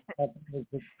kid, I thought it was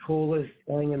the coolest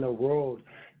thing in the world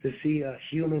to see a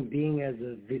human being as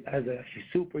a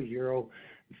superhero,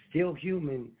 still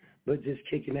human, but just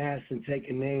kicking ass and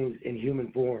taking names in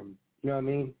human form. You know what I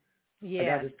mean?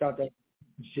 Yeah. I just thought that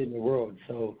shit in the world.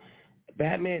 So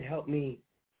Batman helped me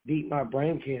beat my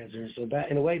brain cancer. So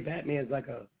in a way, Batman's like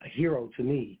a hero to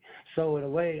me. So in a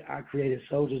way, I created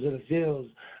Soldiers of the Fields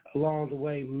along the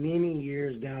way many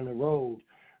years down the road,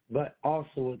 but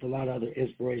also with a lot of other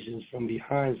inspirations from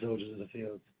behind Soldiers of the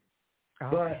Fields.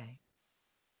 Okay. But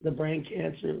the brain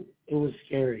cancer, it was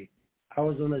scary. I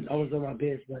was on my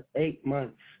bed for 8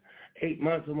 months,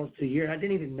 almost a year. I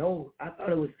didn't even know. I thought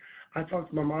it was. I talked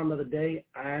to my mom the other day.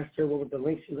 I asked her what was the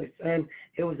link. She was like, "Son,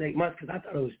 it was 8 months," because I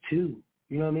thought it was 2.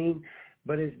 You know what I mean?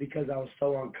 But it's because I was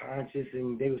so unconscious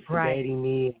and they were sedating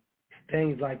me,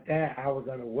 things like that. I was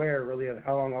unaware really of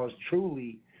how long I was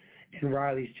truly in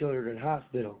Riley's Children's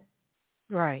Hospital.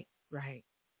 Right.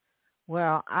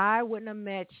 Well, I wouldn't have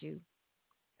met you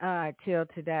till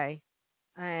today.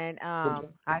 And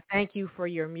I thank you for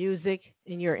your music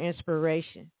and your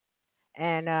inspiration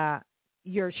and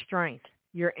your strength,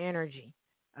 your energy.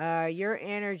 Your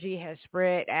energy has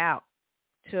spread out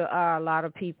to a lot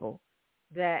of people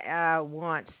that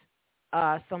wants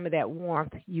some of that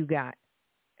warmth you got.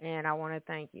 And I want to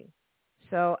thank you.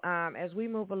 So as we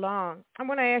move along, I'm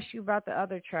going to ask you about the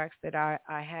other tracks that I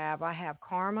have. I have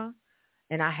Karma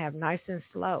and I have Nice and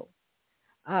Slow.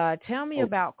 Tell me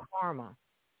about Karma.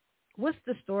 What's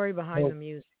the story behind the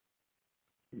music?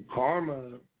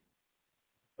 Karma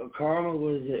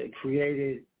was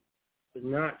created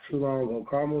not too long ago.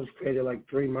 Karma was created like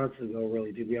 3 months ago,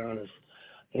 really, to be honest.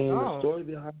 And the story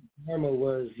behind Karma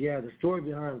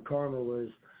was,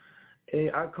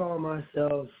 I call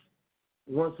myself,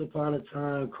 once upon a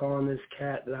time, calling this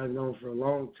cat that I've known for a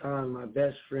long time, my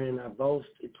best friend. I boast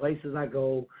in places I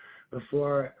go.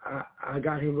 Before I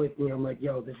got him with me, I'm like,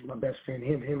 yo, this is my best friend,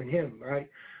 him, and him, right?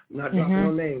 I'm not dropping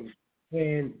no names.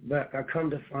 But I come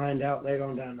to find out later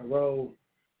on down the road,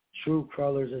 true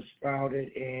colors have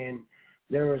sprouted, and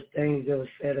there was things that were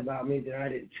said about me that I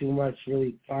didn't too much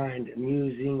really find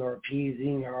amusing or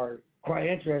appeasing or quite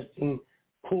interesting,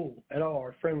 cool at all,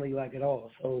 or friendly like at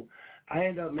all. So I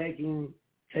end up taking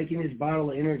this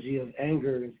bottle of energy of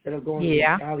anger instead of going to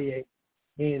retaliate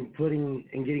and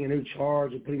getting a new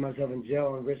charge and putting myself in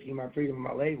jail and risking my freedom and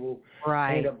my label.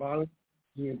 I end up bottling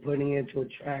and putting it into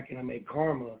a track, and I make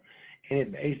Karma.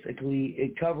 And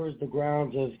it covers the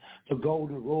grounds of the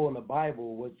golden rule in the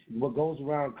Bible. What goes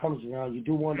around comes around. You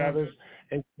do unto others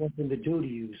and want them to do to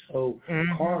you. So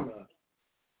Karma.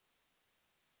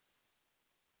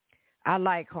 I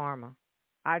like Karma.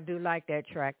 I do like that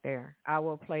track there. I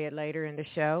will play it later in the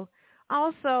show.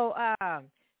 Also,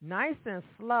 Nice and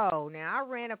Slow. Now, I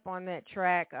ran up on that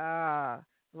track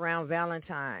around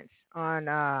Valentine's on,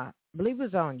 I believe it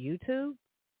was on YouTube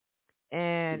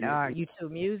and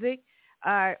YouTube Music.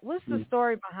 What's the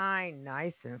story behind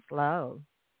Nice and Slow?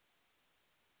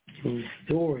 The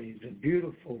story, the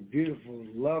beautiful, beautiful,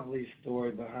 lovely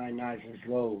story behind Nice and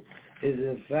Slow is,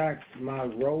 in fact, my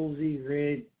rosy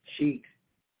red cheek,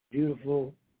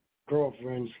 beautiful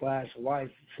girlfriend / wife,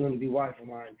 soon-to-be wife of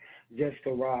mine,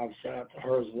 Jessica Robb. Shout out to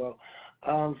her as well.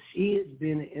 She has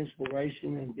been an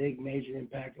inspiration and big, major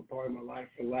impact part of my life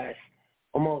for the last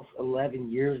almost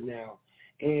 11 years now.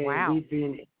 And we've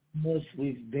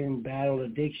been battled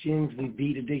addictions. We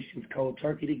beat addictions cold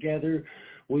turkey together.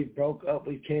 We broke up.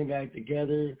 We came back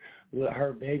together.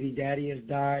 Her baby daddy has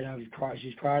died.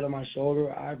 She's cried on my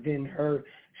shoulder. I've been her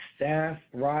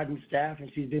riding staff,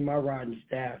 and she's been my riding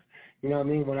staff. You know what I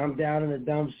mean? When I'm down in the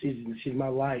dumps, she's my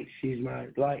light. She's my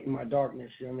light in my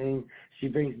darkness. You know what I mean? She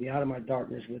brings me out of my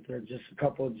darkness with her just a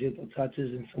couple of gentle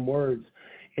touches and some words.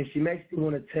 And she makes me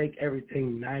want to take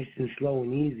everything nice and slow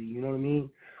and easy. You know what I mean?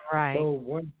 Right.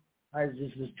 So I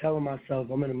just was telling myself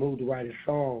I'm in the mood to write a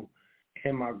song,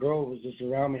 and my girl was just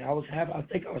around me. I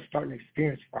think I was starting to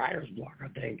experience writer's block,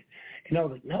 I think. And I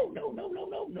was like, no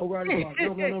writer's block,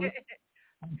 no.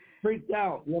 I freaked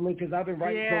out, you know what I mean? Because I've been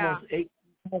writing for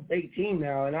almost 18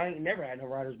 now, and I ain't never had no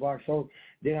writer's block. So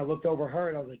then I looked over her,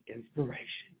 and I was like,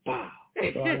 inspiration, wow.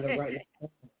 So I ended up writing.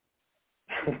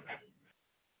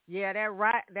 Yeah,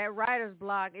 that writer's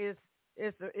block is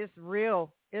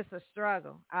real. It's a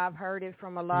struggle. I've heard it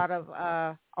from a lot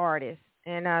of artists,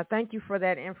 and thank you for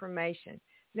that information.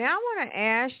 Now I want to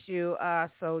ask you,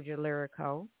 Soldja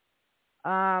Lyrico,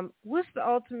 what's the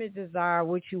ultimate desire,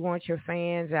 what you want your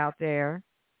fans out there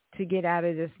to get out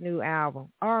of this new album,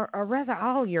 or rather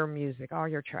all your music, all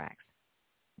your tracks?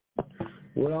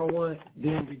 What I want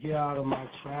them to get out of my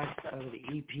tracks, out of the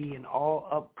EP, and all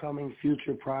upcoming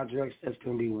future projects that's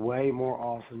going to be way more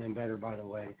awesome and better, by the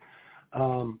way,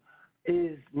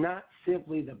 is not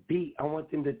simply the beat. I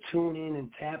want them to tune in and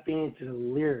tap into the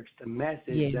lyrics, the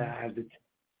message that I have to.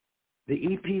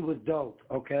 The EP was dope,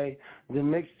 okay? The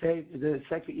mixtape, the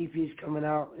second EP is coming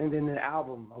out, and then the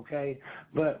album, okay?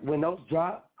 But when those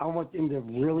drop, I want them to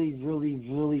really, really,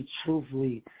 really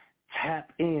truthfully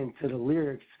tap into the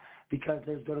lyrics, because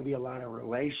there's going to be a lot of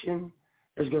relation.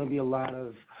 There's going to be a lot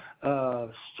of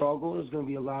struggle. There's going to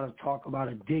be a lot of talk about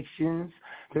addictions.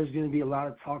 There's going to be a lot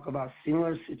of talk about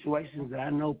similar situations that I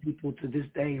know people to this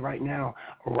day right now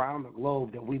around the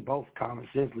globe that we both common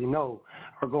sensely know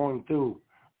are going through.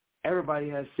 Everybody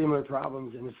has similar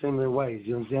problems in similar ways.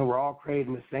 You know what I'm saying? We're all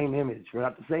creating the same image. We're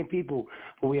not the same people,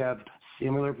 but we have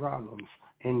similar problems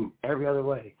in every other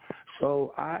way.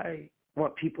 So I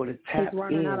want people to tap in.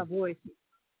 Running out of voice.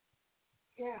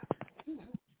 Yeah.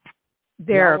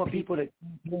 I want people to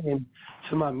tap in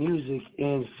to my music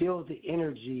and feel the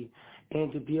energy,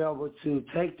 and to be able to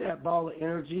take that ball of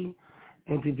energy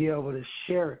and to be able to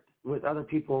share it with other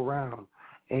people around.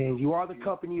 And you are the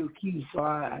company you keep, so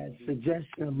I suggest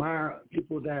and admire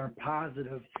people that are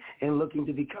positive and looking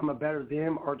to become a better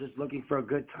them, or just looking for a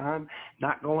good time,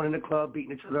 not going in the club,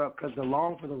 beating each other up, because the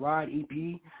Long for the Ride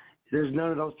EP, there's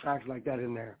none of those tracks like that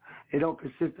in there. It don't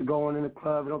consist of going in the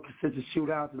club. It don't consist of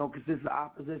shootouts. It don't consist of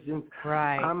oppositions.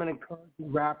 Right. I'm an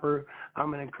encouraging rapper.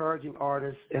 I'm an encouraging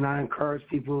artist, and I encourage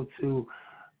people to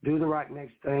do the right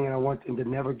next thing, and I want them to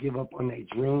never give up on their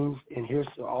dreams. And here's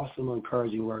some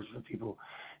encouraging words for people.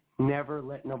 Never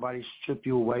let nobody strip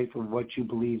you away from what you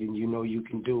believe and you know you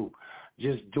can do.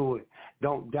 Just do it.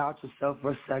 Don't doubt yourself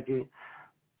for a second.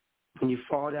 When you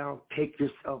fall down, pick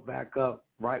yourself back up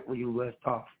right where you left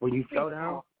off. When you fell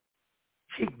down,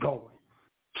 keep going.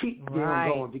 Keep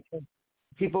going, because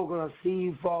people are going to see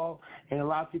you fall, and a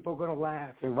lot of people are going to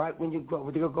laugh. And right when they're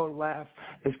going to laugh,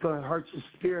 it's going to hurt your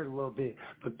spirit a little bit.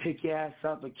 But pick your ass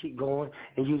up and keep going,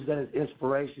 and use that as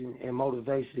inspiration and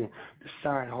motivation to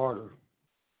shine harder.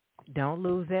 Don't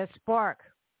lose that spark.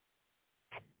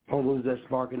 Don't lose that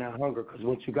spark and that hunger, because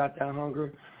once you got that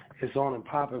hunger, it's on and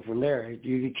popping from there.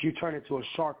 You turn it to a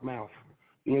shark mouth.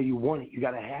 You know, you want it. You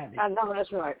got to have it. I know,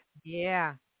 that's right.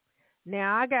 Yeah.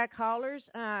 Now I got callers.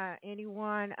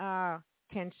 Anyone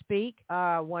can speak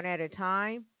one at a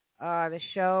time. The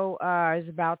show is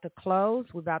about to close.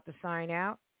 We're about to sign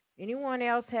out. Anyone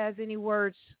else has any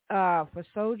words for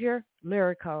Soldja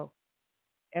Lyrico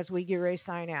as we get ready to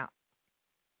sign out?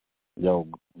 Yo,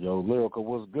 Lyrical,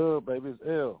 what's good, baby? It's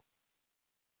L.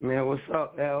 Man, what's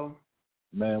up, L?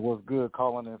 Man, what's good?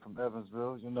 Calling in from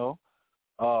Evansville, you know.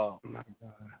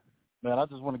 Man, I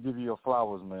just want to give you your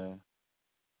flowers, man.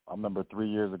 I remember 3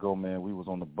 years ago, man, we was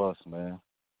on the bus, man.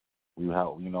 We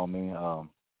how you know what I mean?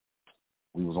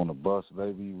 We was on the bus,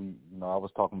 baby. I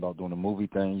was talking about doing the movie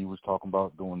thing. You was talking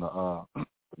about doing the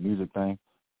the music thing,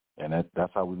 and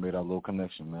that's how we made our little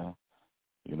connection, man.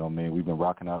 You know what I mean? We've been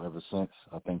rocking out ever since.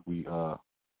 I think we kind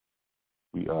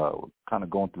of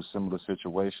going through similar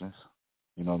situations.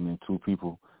 You know what I mean? Two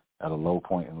people at a low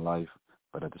point in life,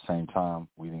 but at the same time,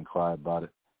 we didn't cry about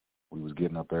it. We was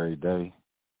getting up every day.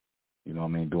 You know what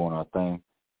I mean? Doing our thing,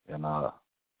 and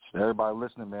everybody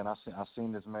listening, man, I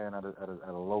seen this man at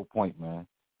a low point, man,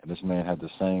 and this man had the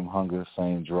same hunger,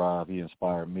 same drive. He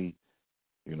inspired me,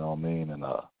 you know what I mean, and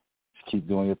just keep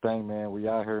doing your thing, man. We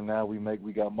out here now.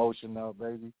 We got motion now,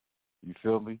 baby. You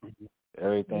feel me?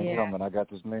 Everything coming. I got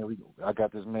this man. I'm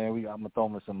gonna throw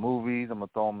him in some movies. I'm gonna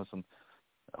throw him in some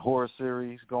horror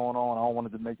series going on. I don't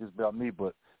want to make this about me,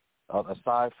 but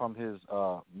aside from his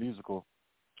musical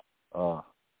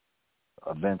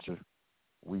adventure,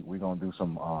 we gonna do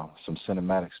some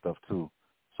cinematic stuff too.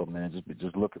 So man,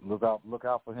 just look out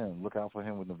for him. Look out for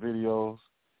him with the videos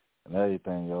and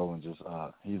everything, yo. And just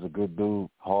he's a good dude,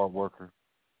 hard worker.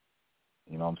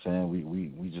 You know what I'm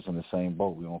saying? We just in the same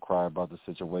boat. We don't cry about the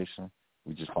situation.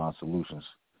 We just find solutions.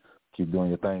 Keep doing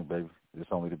your thing, baby.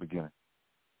 It's only the beginning.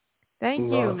 Thank you,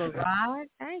 LeRod.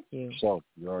 Thank you. So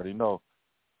you already know.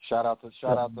 Shout out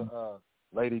to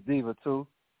Lady Diva too.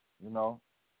 You know.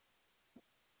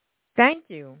 Thank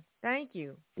you. For and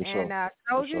sure.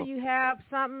 Soldja, you have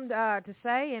something to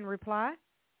say in reply?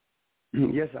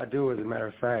 Yes, I do, as a matter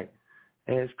of fact.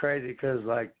 And it's crazy because,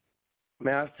 like,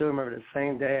 man, I still remember the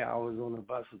same day I was on the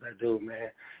bus with that dude,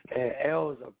 man. And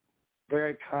L is a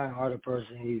very kind-hearted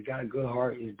person. He's got a good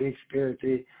heart. He's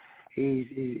big-spirited.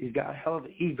 He's got a hell of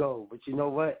an ego. But you know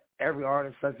what? Every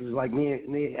artist, such as like me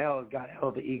and L, has got a hell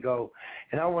of an ego.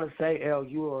 And I want to say, L,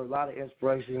 you are a lot of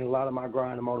inspiration and a lot of my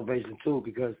grind and motivation, too,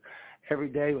 because every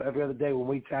other day when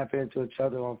we tap into each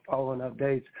other on following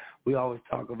updates, we always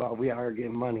talk about we out here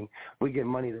getting money. We get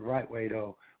money the right way,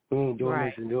 though. We ain't doing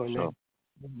this and doing that.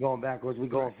 We're going backwards. We're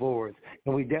going forwards.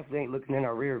 And we definitely ain't looking in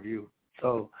our rear view.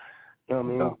 So, you know what I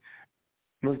mean? No.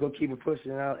 We're just going to keep it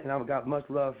pushing out. And I've got much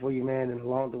love for you, man, and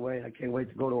along the way, I can't wait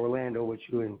to go to Orlando with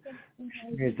you and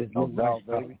experience this new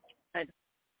lifestyle. Baby.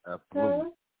 Absolutely.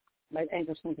 My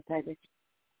ankle's sympathetic.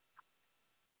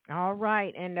 All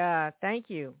right. And thank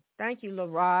you. Thank you,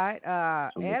 LeRod.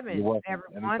 Evan, everyone,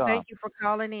 Anytime. Thank you for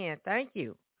calling in. Thank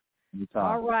you. Anytime.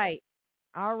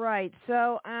 All right.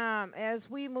 So as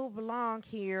we move along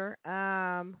here,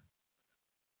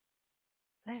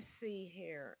 let's see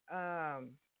here.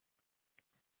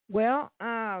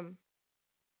 One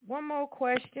more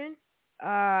question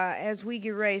as we get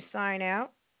ready to sign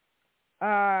out.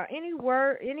 Any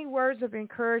words of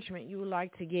encouragement you would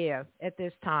like to give at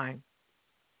this time?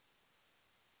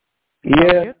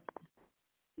 Yeah.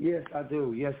 Yes, I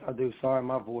do. Sorry,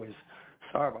 my voice.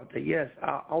 Sorry about that. Yes,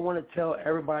 I want to tell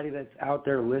everybody that's out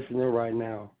there listening right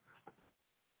now,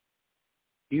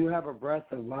 you have a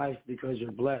breath of life because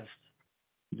you're blessed.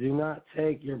 Do not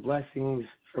take your blessings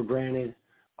for granted.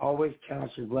 Always count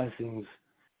your blessings.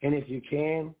 And if you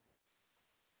can,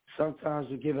 sometimes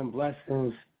you're given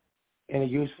blessings in a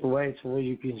useful way to where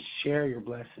you can share your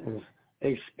blessings,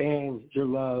 expand your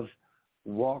love,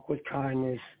 walk with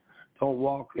kindness. Don't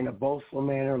walk in a boastful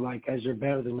manner like as you're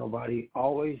better than nobody.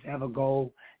 Always have a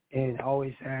goal and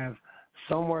always have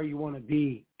somewhere you want to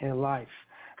be in life.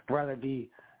 Rather be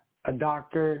a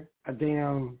doctor, a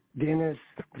damn dentist.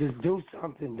 Just do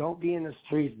something. Don't be in the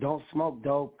streets. Don't smoke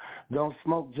dope. Don't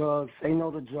smoke drugs. Say no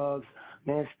to drugs.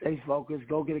 Man, stay focused.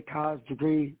 Go get a college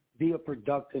degree. Be a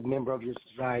productive member of your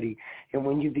society. And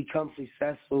when you become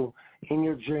successful in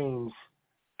your dreams,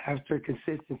 after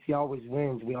consistency always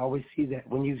wins. We always see that.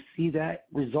 When you see that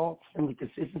results from the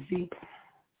consistency,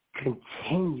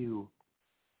 continue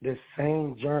the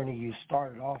same journey you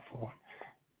started off on.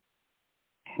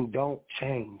 And don't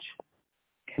change.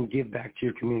 And give back to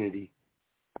your community.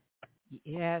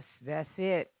 Yes, that's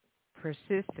it.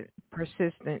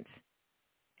 Persistence.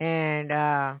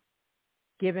 And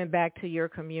giving back to your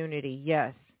community.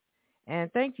 Yes.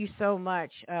 And thank you so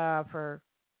much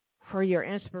for your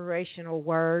inspirational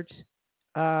words,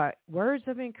 words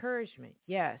of encouragement.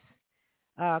 Yes,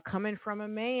 coming from a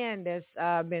man that's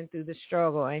been through the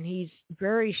struggle, and he's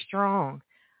very strong.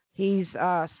 He's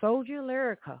Soldja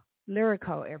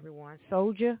Lyrico, everyone.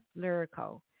 Soldja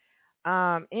Lyrico.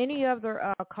 Any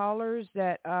other callers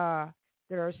that are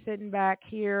sitting back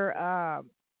here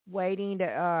waiting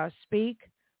to speak,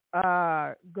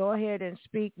 go ahead and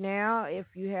speak now if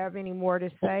you have any more to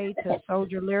say to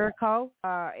Soldja Lyrico.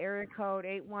 Area code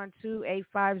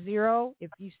 812-850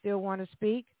 if you still want to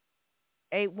speak.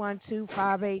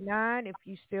 812-589 if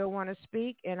you still want to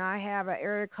speak. And I have an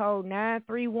area code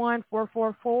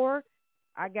 931-444.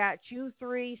 I got you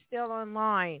three still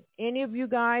online. Any of you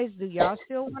guys, do y'all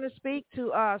still want to speak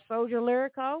to Soldja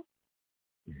Lyrico?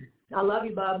 I love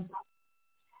you, Bub.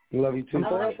 Love you too.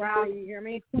 Hello, Brown. You hear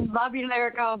me? Love you,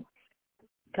 Lyrico.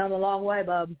 Come a long way,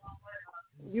 Bub.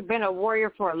 You've been a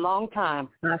warrior for a long time.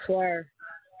 I swear.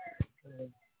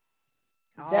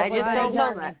 They just don't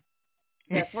know that.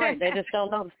 That's right. They just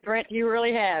don't know the strength you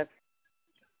really have.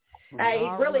 Hey,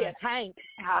 he's really a tank.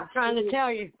 I'm trying to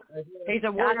tell you. He's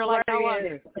a warrior like no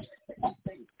other. All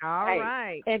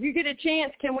right. If you get a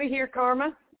chance, can we hear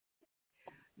Karma?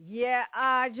 Yeah,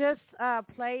 I just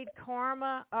played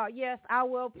Karma. Yes, I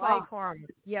will play Karma.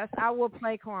 Yes, I will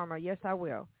play Karma. Yes, I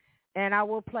will. And I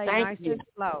will play Nice and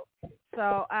Slow.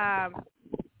 So,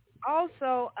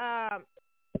 also,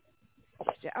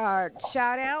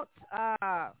 shout outs,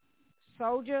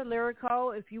 Soldja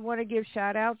Lyrico, if you want to give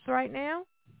shout outs right now,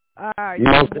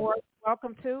 you're more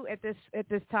welcome to at this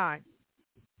time.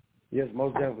 Yes,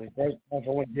 most definitely. First off, I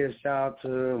want to give a shout out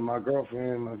to my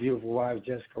girlfriend, my beautiful wife,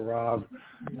 Jessica Robb.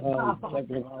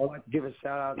 Second of all, I'd like to give a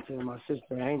shout out to my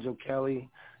sister, Angel Kelly,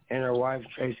 and her wife,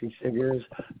 Tracy Siggers.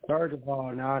 Third of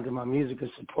all, now to my musical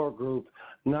support group,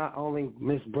 not only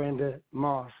Miss Brenda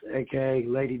Moss, a.k.a.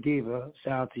 Lady Diva,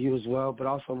 shout out to you as well, but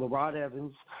also LaRod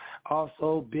Evans,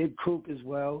 also Big Coop as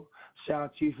well. Shout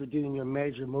out to you for doing your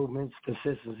major movements.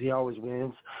 Consistency always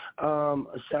wins. A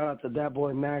shout out to that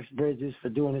boy Max Bridges for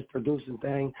doing his producing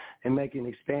thing and making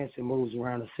expansion moves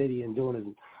around the city and doing his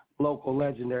local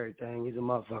legendary thing. He's a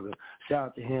motherfucker. Shout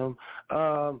out to him.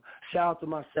 Shout out to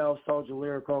myself, Soldja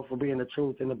Lyrico, for being the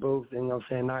truth in the booth and, you know what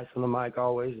I'm saying, nice on the mic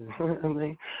always. I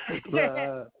mean,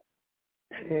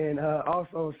 and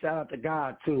also shout out to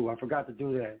God, too. I forgot to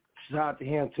do that. Shout out to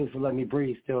him, too, for letting me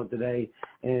breathe still today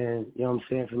and, you know what I'm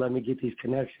saying, for letting me get these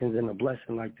connections and a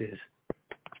blessing like this.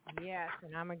 Yes,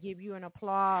 and I'm going to give you an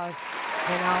applause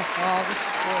and also all the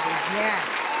supporters. Yes,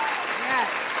 yes.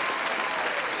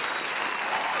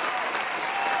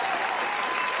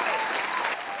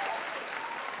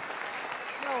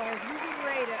 So as we get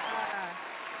ready to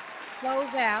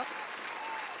close out,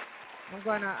 I'm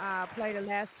going to play the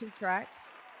last two tracks.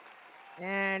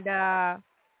 And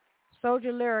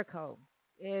Soldja Lyrico,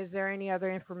 is there any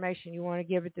other information you want to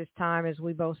give at this time as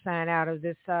we both sign out of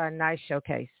this nice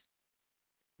showcase?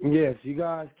 Yes, you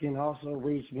guys can also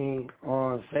reach me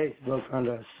on Facebook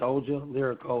under Soldja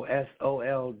Lyrico,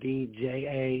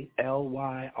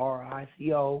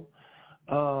 SOLDJALYRICO,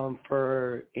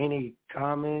 for any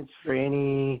comments, for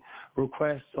any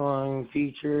requests on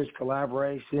features,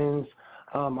 collaborations.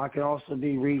 I can also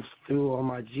be reached through on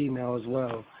my Gmail as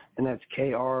well, and that's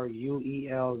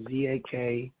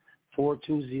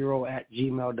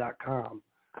KRUELZAK420@gmail.com.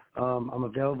 I'm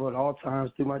available at all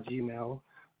times through my Gmail.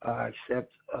 I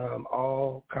accept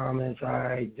all comments.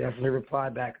 I definitely reply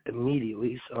back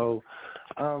immediately. So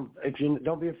if you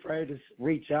don't be afraid to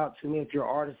reach out to me. If you're an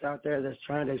artist out there that's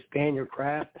trying to expand your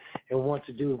craft and want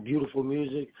to do beautiful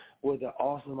music with an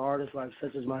awesome artist like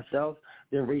such as myself,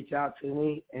 then reach out to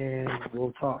me and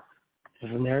we'll talk.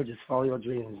 And from there, just follow your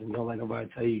dreams and don't let nobody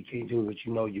tell you can't do what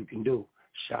you know you can do.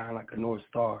 Shine like a North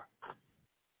Star.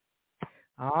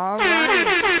 All right.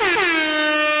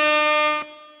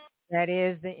 That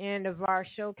is the end of our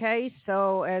showcase.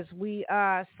 So as we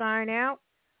sign out,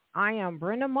 I am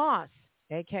Brenda Moss,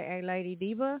 a.k.a. Lady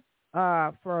Diva,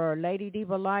 for Lady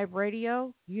Diva Live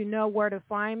Radio. You know where to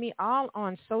find me, all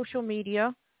on social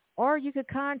media, or you could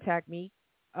contact me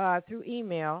through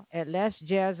email at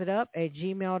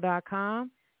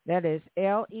letsjazzitup@gmail.com. That is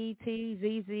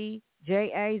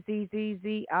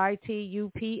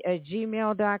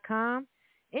LETZZJAZZITUP@gmail.com.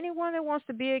 Anyone that wants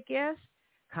to be a guest,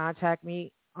 contact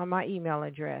me on my email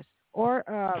address or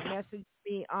message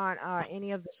me on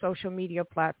any of the social media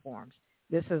platforms.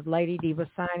 This is Lady Diva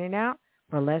signing out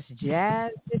for Let's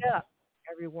Jazz It Up,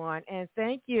 everyone. And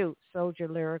thank you, Soldja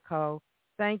Lyrico.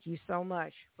 Thank you so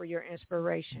much for your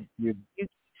inspiration. You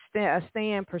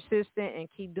staying persistent and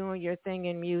keep doing your thing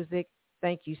in music.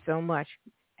 Thank you so much.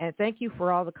 And thank you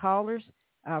for all the callers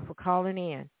for calling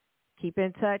in. Keep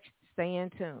in touch. Stay in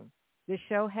tune. This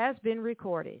show has been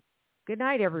recorded. Good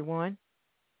night, everyone.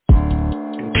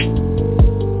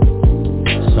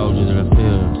 Soldiers of the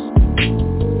fields.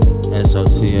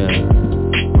 SOTL.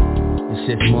 This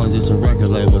shit's more than just a record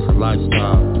label, it's a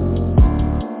lifestyle.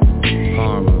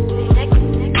 Karma.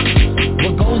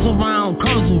 What goes around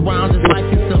comes around just like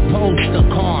it's supposed to.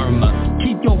 Karma.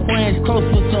 Keep your friends close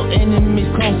with your enemies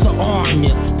close to arm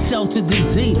ya. Shelter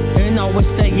disease and always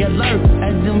stay alert.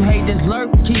 As them haters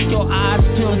lurk, keep your eyes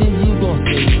peeled and you gon'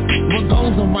 see. What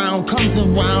goes around comes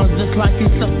around just like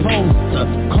it's supposed to.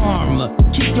 Karma.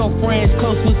 Keep your friends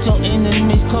close with your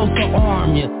enemies close to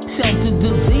arm ya. Shelter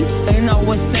disease and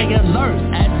always stay alert.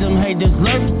 As them haters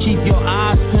lurk, keep your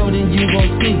eyes peeled and you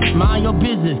gon' see. Mind your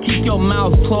business, keep your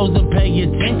mouth closed and pay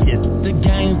attention. The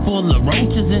game full of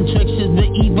roaches and tricksters, but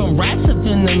even rats up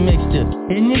in the mixture.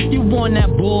 And if you want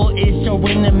that bull, it's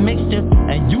showing the mixture.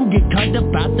 And you get cut up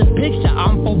out the picture.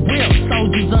 I'm for real,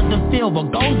 soldiers of the field.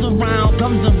 What goes around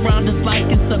comes around just like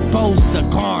it's supposed to.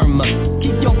 Karma.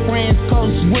 Keep your friends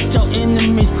close with your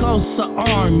enemies close to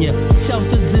arm ya.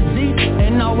 Shelter disease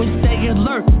and always stay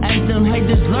alert. As them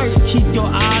haters lurk, keep your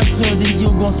eyes peeled and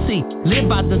you gon' see. Live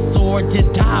by the sword,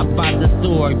 just die by the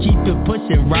sword. Keep it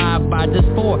pushing, ride by the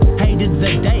sport. Haters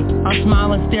a day, I'm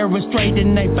smiling, staring straight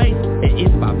in their face. And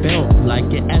if I felt like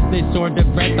it as they soar the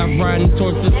breath, I run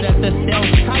towards the set that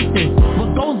sells tightest.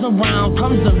 What goes around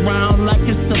comes around like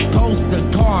it's supposed to.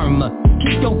 Karma.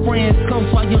 Keep your friends close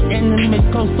while your enemies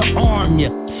close to arm ya.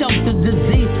 Shelter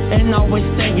disease and always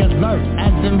stay alert. As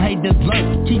them haters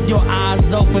lurk, keep your eyes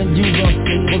open, you gon'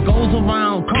 see. What goes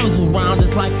around comes around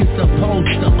just like it's supposed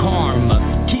to. Karma.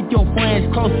 Keep your friends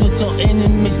close with your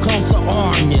enemies close to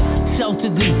arm ya. Shelter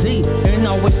disease and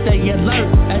always stay alert.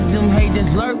 As them haters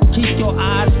lurk, keep your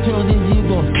eyes peeled and you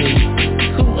gon' see.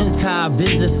 Suit and tie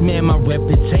businessman, my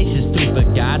reputation's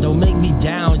stupid. God, don't make me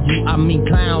down you, I mean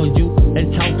clown you.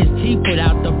 And talk is cheap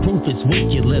without the proof, it's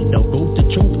wicked. Live no goof, the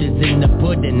truth is in the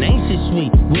pudding, ain't shit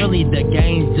sweet. Really the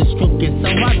game's just crooked. So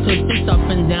I took this up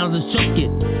and down and shook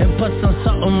it. And put some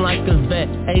something like a vet,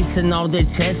 acing all their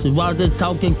tests. While they're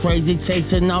talking crazy,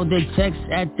 chasing all their checks.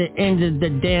 At the end of the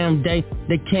damn day,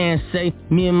 they can't say,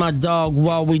 me and my dog,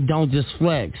 while we don't just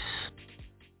flex.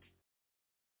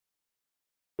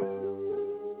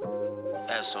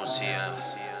 SOTL.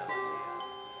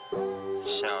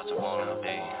 Shout out to Wanna Be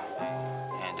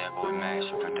and that boy Max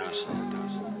for producing.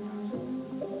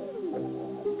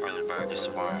 Early bird gets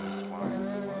the worm.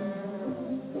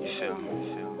 You feel me?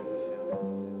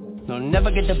 No, never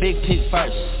get the big pick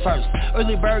first.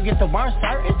 Early bird gets the worm,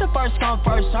 sir. It's the first come,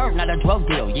 first serve, not a drug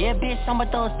deal. Yeah, bitch, I'm a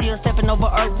thug, still stepping over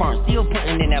earthworm. Still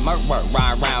putting in that murk work.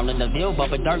 Ride around in the field,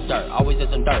 bumping dirt. Always in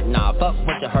some dirt, nah, fuck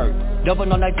what you hurt.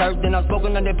 Double on that turf, then I'm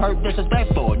smoking on that perk,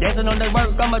 disrespectful. Dancing on that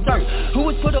work, I'm a jerk. Who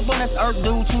was put up on this earth,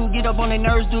 dude? To get up on their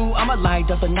nerves, dude? I'm a light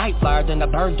up a night flyer than a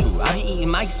bird do. I be eating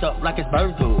mics up like it's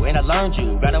bird do. And I learned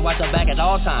you, gotta watch your back at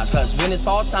all times. Cause when it's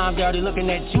fall time, they already looking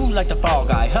at you like the fall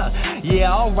guy, huh?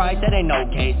 Yeah, alright, that ain't no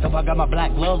case. So I got my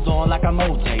black gloves on like I'm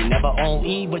OJ. Never on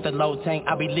E with the low tank.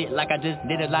 I be lit like I just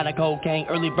did a lot of cocaine.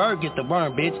 Early bird gets the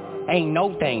worm, bitch. Ain't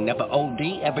no thing, never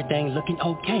OD, everything looking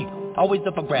okay. Always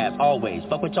up for grabs, always.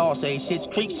 Fuck what y'all say, shit's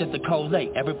creeps since the cold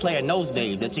late. Every player knows,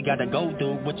 babe, that you gotta go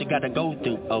through what you gotta go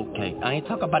through. Okay, I ain't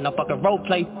talking about no fucking role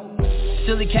play.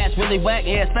 Silly cats really whack,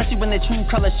 yeah, especially when they true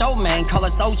color show, man.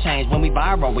 Color so change when we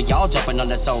viral, we all jumping on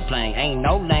the soul plane. Ain't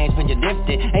no lanes when you lift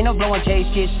it. Ain't no blowing cage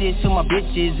shit to my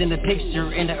bitches in the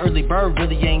picture. In the early bird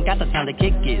really ain't got the time to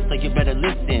kick it, so you better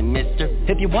listen, mister.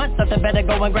 If you want something, better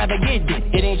go and grab it, get it.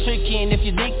 It ain't tricking if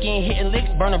you licking, hitting licks,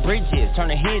 burning bridges,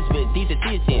 turning heads with these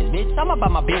decisions, bitch. I'm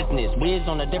about my business, whiz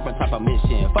on a different type of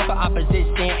mission. Fuck a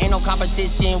opposition, ain't no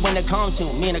competition when it comes to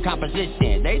me and the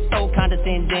composition. They so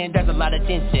condescending, there's a lot of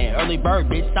tension. Early bird,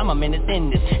 bitch, I'm a menace in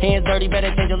this. Hands dirty,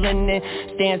 better change your linen.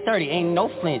 Stand sturdy, ain't no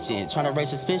flinching. Tryna raise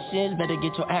suspicions, better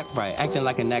get your act right. Acting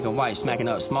like a nag of white, smacking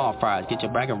up small fries. Get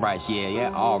your bragging rights,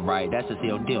 yeah, alright. That's a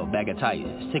sealed deal, bag of tight.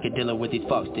 Sick of dealing with these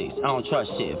fuck sticks. I don't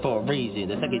trust shit for a reason.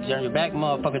 The second journey back,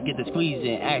 motherfuckers get the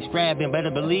squeezing. Axe grabbing,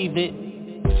 better believe it.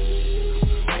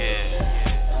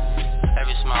 Yeah.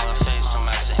 Every smiling face don't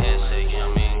match the handshake, you know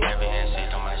what I mean? Every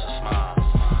handshake don't match the smile.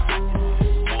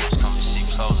 Wolves come to seek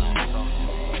clothing.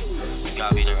 You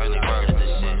gotta be the early bird of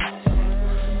this shit.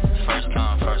 First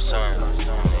come, first serve, you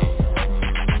know what I mean?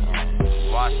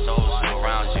 Watch those who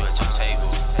around you at your table,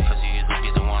 cause you usually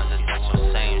be the ones that's at your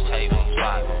same table,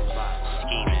 plotting,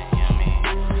 scheming, you know what I mean?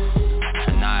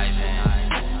 Conniving,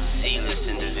 C-list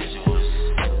individuals.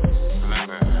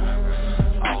 Remember,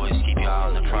 always keep your eye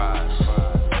on the prize.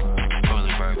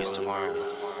 Early bird gets the worm.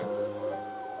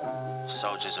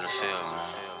 Soldiers of the field, man.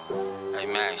 Hey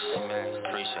Max,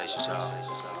 appreciate you, y'all.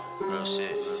 Real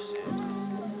shit.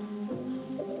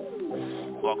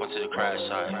 Welcome to the crash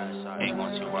site,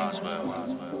 812 Roswell.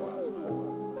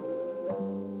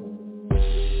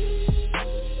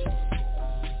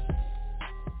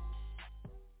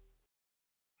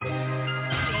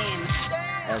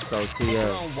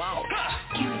 SOTL.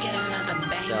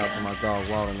 Shout out to my dog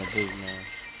Wall in the beat, man.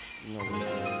 You know what it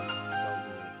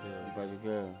is. Baby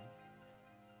girl.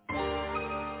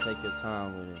 Take your time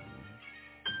with it.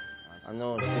 I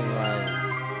know it seems like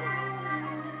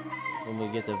when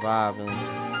we get the vibe and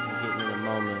get in the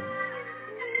moment,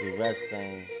 we rest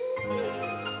things.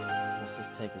 Let's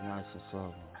just take it nice and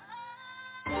slow.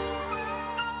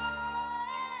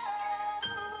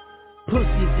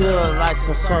 Pussy good like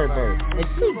some sherbet, and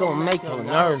she gon' make your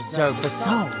nerves jerk. But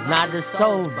so, not a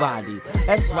soul body.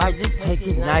 That's right, just take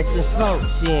it nice and slow.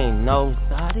 She ain't no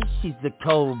thotty, she's a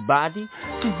cold body.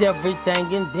 She's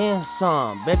everything and then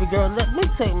some. Baby girl, let me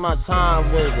take my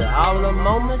time with it. All the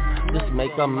moments, just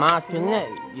make our minds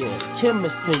connect. Yeah,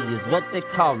 chemistry is what they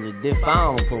call it. If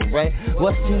I'm correct,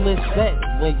 what you expect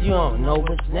when you don't know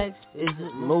what's next? Is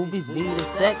it movies, be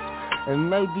the sex?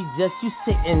 And maybe just you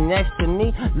sitting next to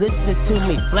me, listening to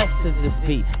me flex to this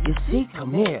beat. You see,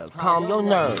 come here, calm your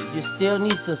nerves. You still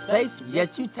need some space, yet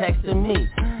you texting me.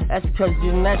 That's cause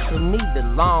you messing me the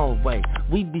long way.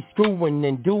 We be screwing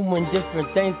and doing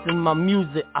different things in my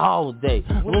music all day.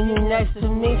 When you next to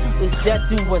me, it's death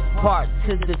do us part.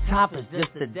 To the top is just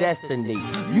a destiny.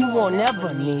 You won't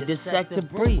ever need a sec to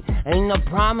breathe. Ain't no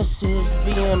promises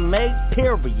being made,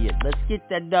 period. Let's get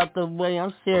that out the way,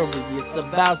 I'm serious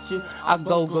about you. I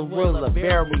go gorilla,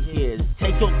 bury his.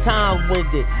 Take your time with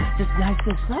it, just nice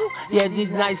and slow. Yeah, these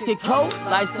nights get cold,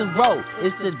 life's a road,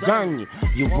 it's a journey.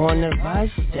 You want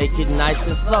advice? Take it nice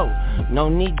and slow. No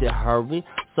need to hurry,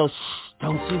 so shh,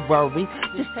 don't you worry.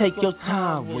 Just take your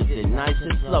time with it, nice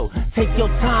and slow. Take your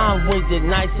time with it,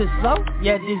 nice and slow.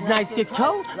 Yeah, these nights get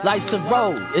cold, life's a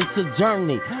road, it's a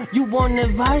journey. You want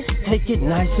advice? Take it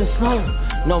nice and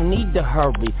slow. No need to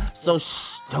hurry, so shh,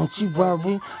 don't you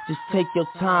worry, just take your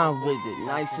time with it,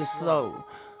 nice and slow.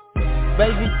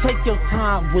 Baby, take your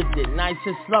time with it, nice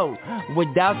and slow.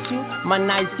 Without you, my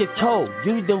nights get cold.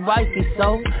 You the wifey,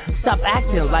 so stop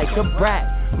acting like a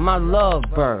brat. My love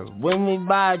bird, when we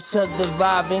by each other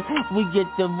vibing, we get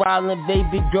the wildin',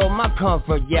 baby girl, my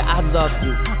comfort. Yeah, I love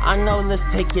you. I know, let's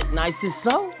take it nice and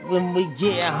slow. When we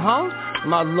get home,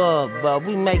 my love, but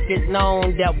we make it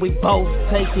known that we both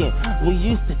take it. We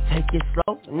used to take it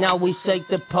slow, now we shake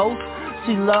the post.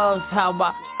 She loves how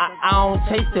I don't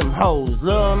take them hoes.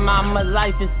 Little mama,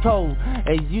 life is cold,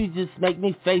 and you just make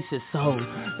me face it so.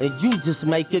 And you just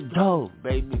make it go,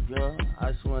 baby girl.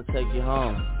 I just wanna take you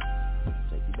home.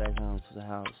 Take you back home to the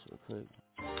house real quick.